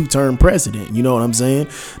did it, 2-term president. You know what I'm saying?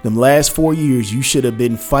 Them last 4 years, you should have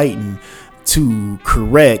been fighting to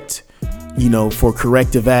correct, for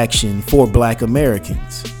corrective action for Black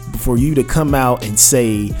Americans. For you to come out and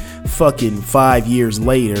say fucking 5 years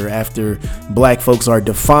later, after black folks are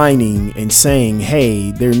defining and saying,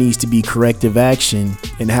 hey, there needs to be corrective action,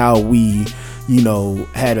 and how we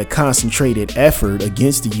had a concentrated effort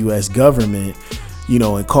against the U.S. government,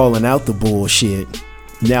 and calling out the bullshit.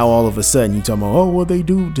 Now all of a sudden you talking about, oh, well, they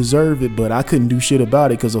do deserve it, but I couldn't do shit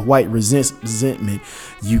about it because of white resentment.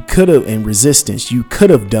 You could have, and resistance, you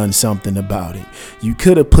could have done something about it. You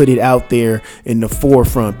could have put it out there in the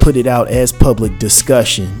forefront, put it out as public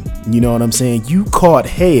discussion. You know what I'm saying? You caught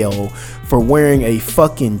hell for wearing a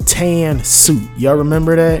fucking tan suit. Y'all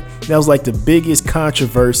remember that? That was like the biggest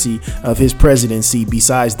controversy of his presidency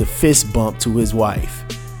besides the fist bump to his wife.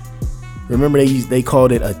 Remember they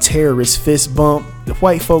called it a terrorist fist bump? The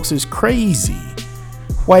white folks is crazy.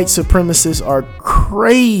 White supremacists are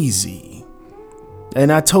crazy. And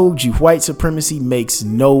I told you, white supremacy makes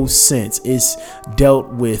no sense. It's dealt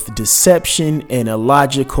with deception and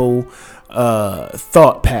illogical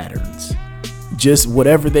thought patterns. Just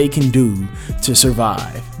whatever they can do to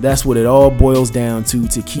survive. That's what it all boils down to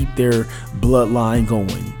keep their bloodline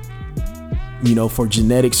going. For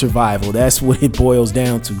genetic survival. That's what it boils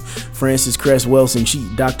down to. Frances Cress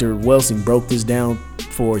Welsing, Dr. Welsing broke this down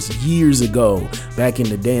for us years ago. Back in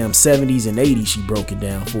the damn 70s and 80s, she broke it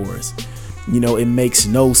down for us. It makes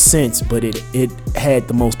no sense, but it had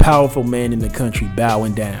the most powerful man in the country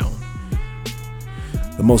bowing down.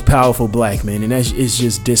 the most powerful black man. And it's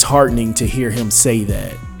just disheartening to hear him say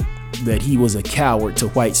that he was a coward to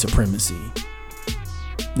white supremacy.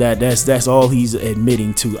 That's all he's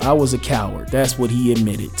admitting to. I was a coward. That's what he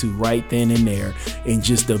admitted to right then and there, in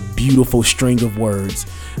just a beautiful string of words.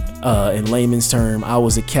 In layman's term, I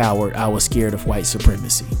was a coward. I was scared of white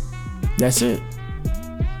supremacy. That's it.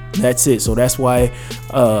 So that's why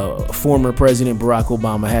former President Barack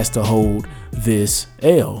Obama has to hold this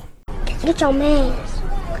L. Get your man.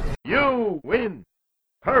 You win.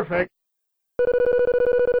 Perfect.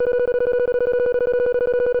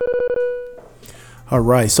 All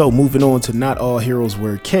right, so moving on to Not All Heroes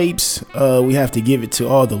Wear Capes. We have to give it to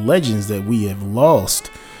all the legends that we have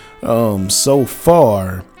lost so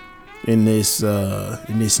far in this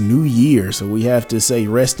new year. So we have to say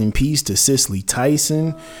rest in peace to Cicely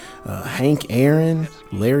Tyson, Hank Aaron,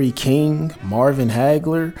 Larry King, Marvin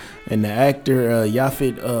Hagler, and the actor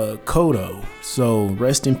Yaphet Kotto. So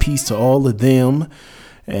rest in peace to all of them.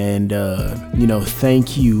 And,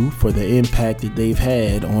 thank you for the impact that they've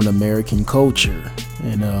had on American culture.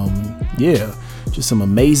 And, just some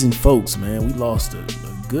amazing folks, man. We lost a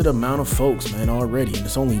good amount of folks, man, already. And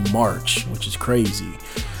it's only March, which is crazy.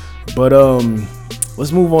 But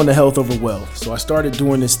let's move on to health over wealth. So I started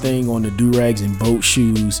doing this thing on the Do-Rags and Boat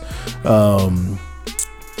Shoes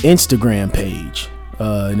Instagram page.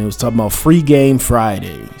 And it was talking about Free Game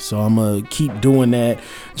Friday. So I'm going to keep doing that,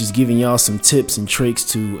 just giving y'all some tips and tricks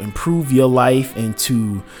to improve your life and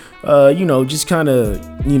to, just kind of,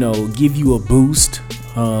 give you a boost,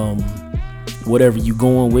 whatever you're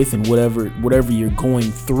going with and whatever you're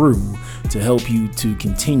going through, to help you to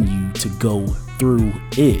continue to go through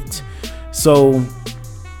it. So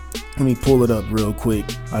let me pull it up real quick.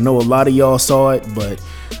 I know a lot of y'all saw it, but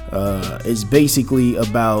it's basically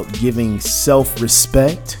about giving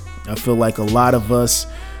self-respect. I feel like a lot of us,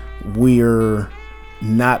 we're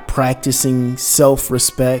not practicing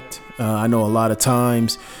self-respect. I know a lot of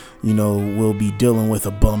times, we'll be dealing with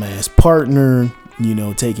a bum-ass partner,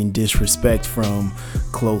 taking disrespect from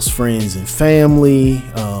close friends and family,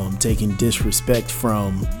 taking disrespect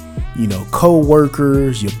from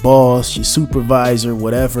co-workers, your boss, your supervisor,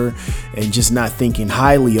 whatever, and just not thinking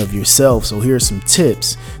highly of yourself. So here's some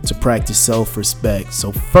tips to practice self-respect.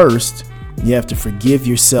 So first, you have to forgive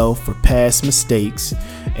yourself for past mistakes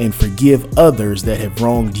and forgive others that have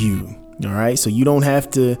wronged you. All right. So you don't have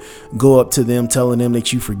to go up to them telling them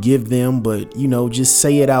that you forgive them, but, just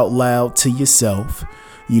say it out loud to yourself,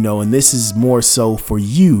 and this is more so for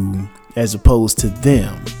you as opposed to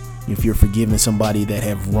them. If you're forgiving somebody that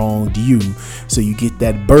have wronged you, so you get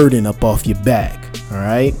that burden up off your back. All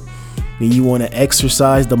right. Then you want to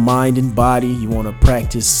exercise the mind and body. You want to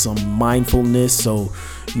practice some mindfulness. So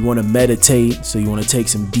you want to meditate. So you want to take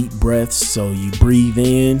some deep breaths. So you breathe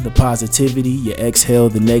in the positivity, you exhale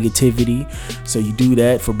the negativity. So you do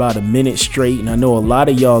that for about a minute straight. And I know a lot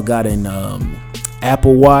of y'all got an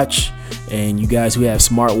Apple Watch, and you guys who have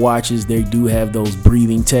smart watches, they do have those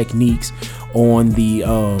breathing techniques on the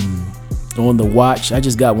watch. I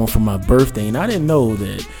just got one for my birthday, and I didn't know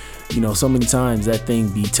that, so many times that thing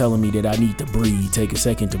be telling me that I need to breathe, take a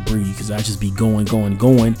second to breathe, because I just be going.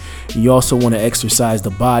 And you also want to exercise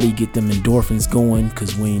the body, get them endorphins going,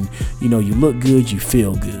 because when, you look good, you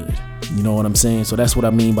feel good. You know what I'm saying? So that's what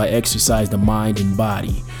I mean by exercise the mind and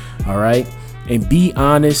body. All right. And be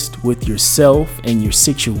honest with yourself and your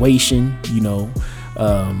situation.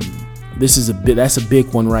 That's a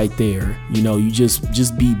big one right there. You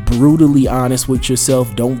just be brutally honest with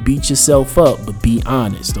yourself. Don't beat yourself up, but be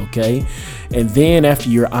honest. Okay. And then after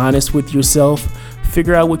you're honest with yourself,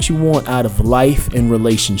 figure out what you want out of life and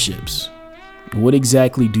relationships. What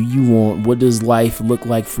exactly do you want? What does life look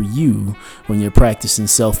like for you when you're practicing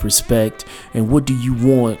self-respect? And what do you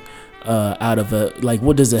want out of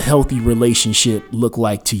what does a healthy relationship look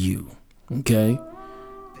like to you? Okay.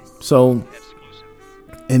 So,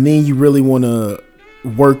 and then you really want to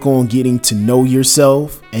work on getting to know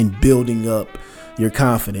yourself and building up your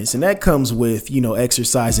confidence. And that comes with,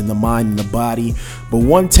 exercising the mind and the body. But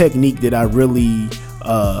one technique that I really,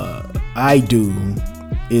 I do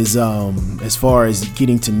is, as far as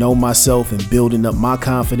getting to know myself and building up my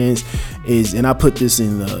confidence is, and I put this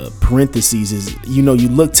in parentheses, is, you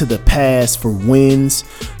look to the past for wins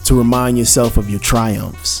to remind yourself of your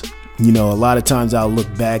triumphs. A lot of times I'll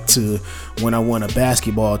look back to when I won a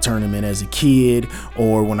basketball tournament as a kid,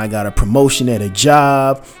 or when I got a promotion at a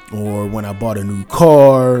job, or when I bought a new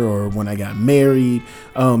car, or when I got married,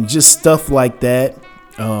 just stuff like that.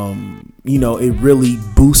 It really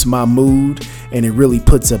boosts my mood, and it really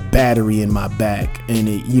puts a battery in my back, and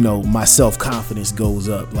it, my self-confidence goes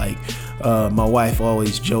up. Like, my wife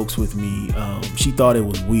always jokes with me. She thought it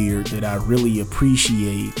was weird that I really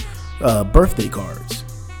appreciate birthday cards,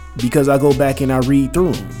 because I go back and I read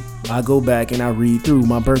through them. I go back and I read through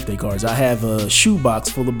my birthday cards. I have a shoebox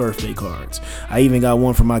full of birthday cards. I even got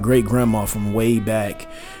one from my great grandma from way back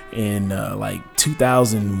in like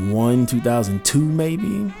 2001, 2002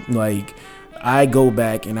 maybe. Like, I go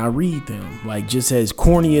back and I read them. Like, just as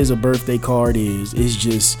corny as a birthday card is, it's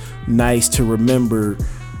just nice to remember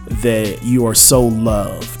that you are so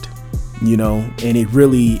loved, and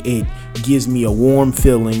it gives me a warm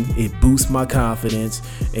feeling. It boosts my confidence,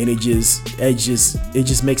 and it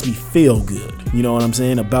just makes me feel good, what I'm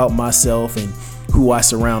saying, about myself and who I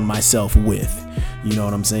surround myself with,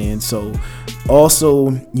 what I'm saying. So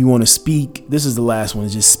also, you want to speak, this is the last one,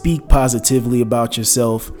 just speak positively about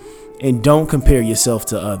yourself. And don't compare yourself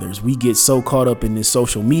to others. We get so caught up in this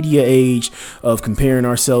social media age of comparing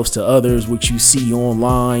ourselves to others, which you see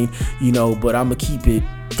online, but I'm going to keep it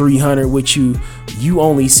 300 with you. You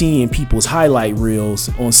only seeing people's highlight reels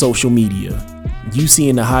on social media. You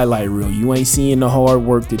seeing the highlight reel. You ain't seeing the hard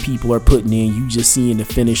work that people are putting in. You just seeing the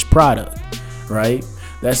finished product, right?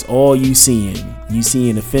 That's all you seeing. You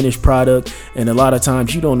seeing the finished product, and a lot of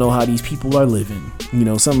times you don't know how these people are living.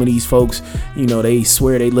 Some of these folks, they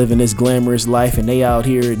swear they living this glamorous life, and they out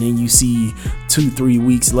here, and then you see 2-3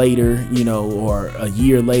 weeks later, or a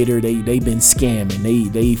year later, they been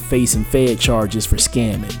scamming. They facing Fed charges for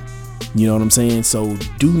scamming. You know what I'm saying? So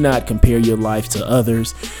do not compare your life to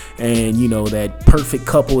others. And that perfect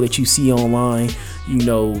couple that you see online,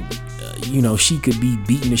 she could be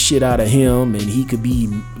beating the shit out of him, and he could be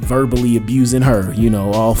verbally abusing her,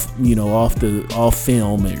 off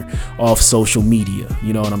film or off social media.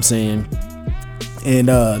 You know what I'm saying? And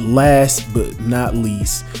last but not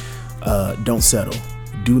least, don't settle.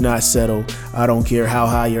 Do not settle. I don't care how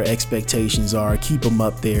high your expectations are. Keep them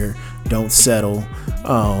up there. Don't settle.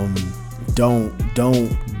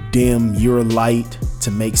 Don't dim your light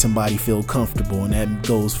to make somebody feel comfortable, and that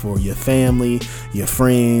goes for your family, your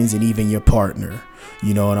friends, and even your partner.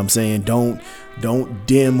 You know what I'm saying? Don't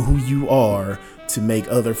dim who you are to make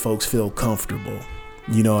other folks feel comfortable.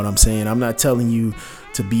 You know what I'm saying? I'm not telling you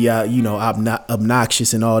to be out,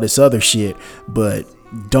 obnoxious and all this other shit, but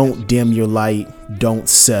don't dim your light. Don't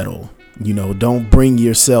settle. Don't bring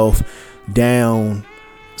yourself down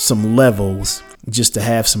some levels just to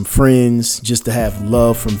have some friends, just to have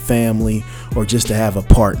love from family, or just to have a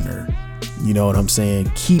partner. You know what I'm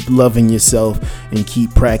saying? Keep loving yourself and keep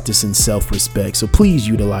practicing self-respect. So please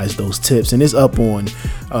utilize those tips. And it's up on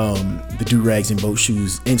the Do Rags and Boat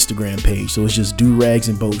Shoes Instagram page. So it's just Do Rags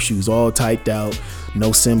and Boat Shoes, all typed out.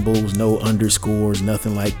 No symbols, no underscores,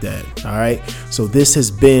 nothing like that. All right. So this has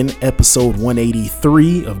been episode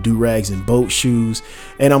 183 of Do Rags and Boat Shoes.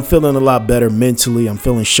 And I'm feeling a lot better mentally. I'm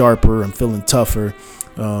feeling sharper. I'm feeling tougher.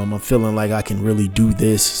 I'm feeling like I can really do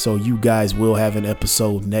this. So you guys will have an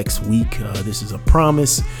episode next week. This is a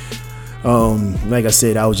promise. Like I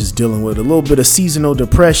said, I was just dealing with a little bit of seasonal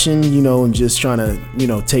depression, and just trying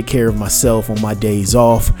to, take care of myself on my days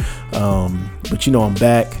off. But I'm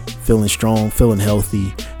back, feeling strong, feeling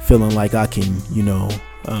healthy, feeling like I can,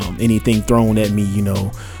 anything thrown at me,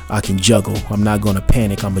 I can juggle. I'm not going to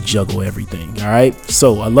panic. I'm going to juggle everything. All right.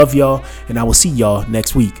 So I love y'all, and I will see y'all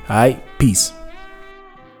next week. All right. Peace.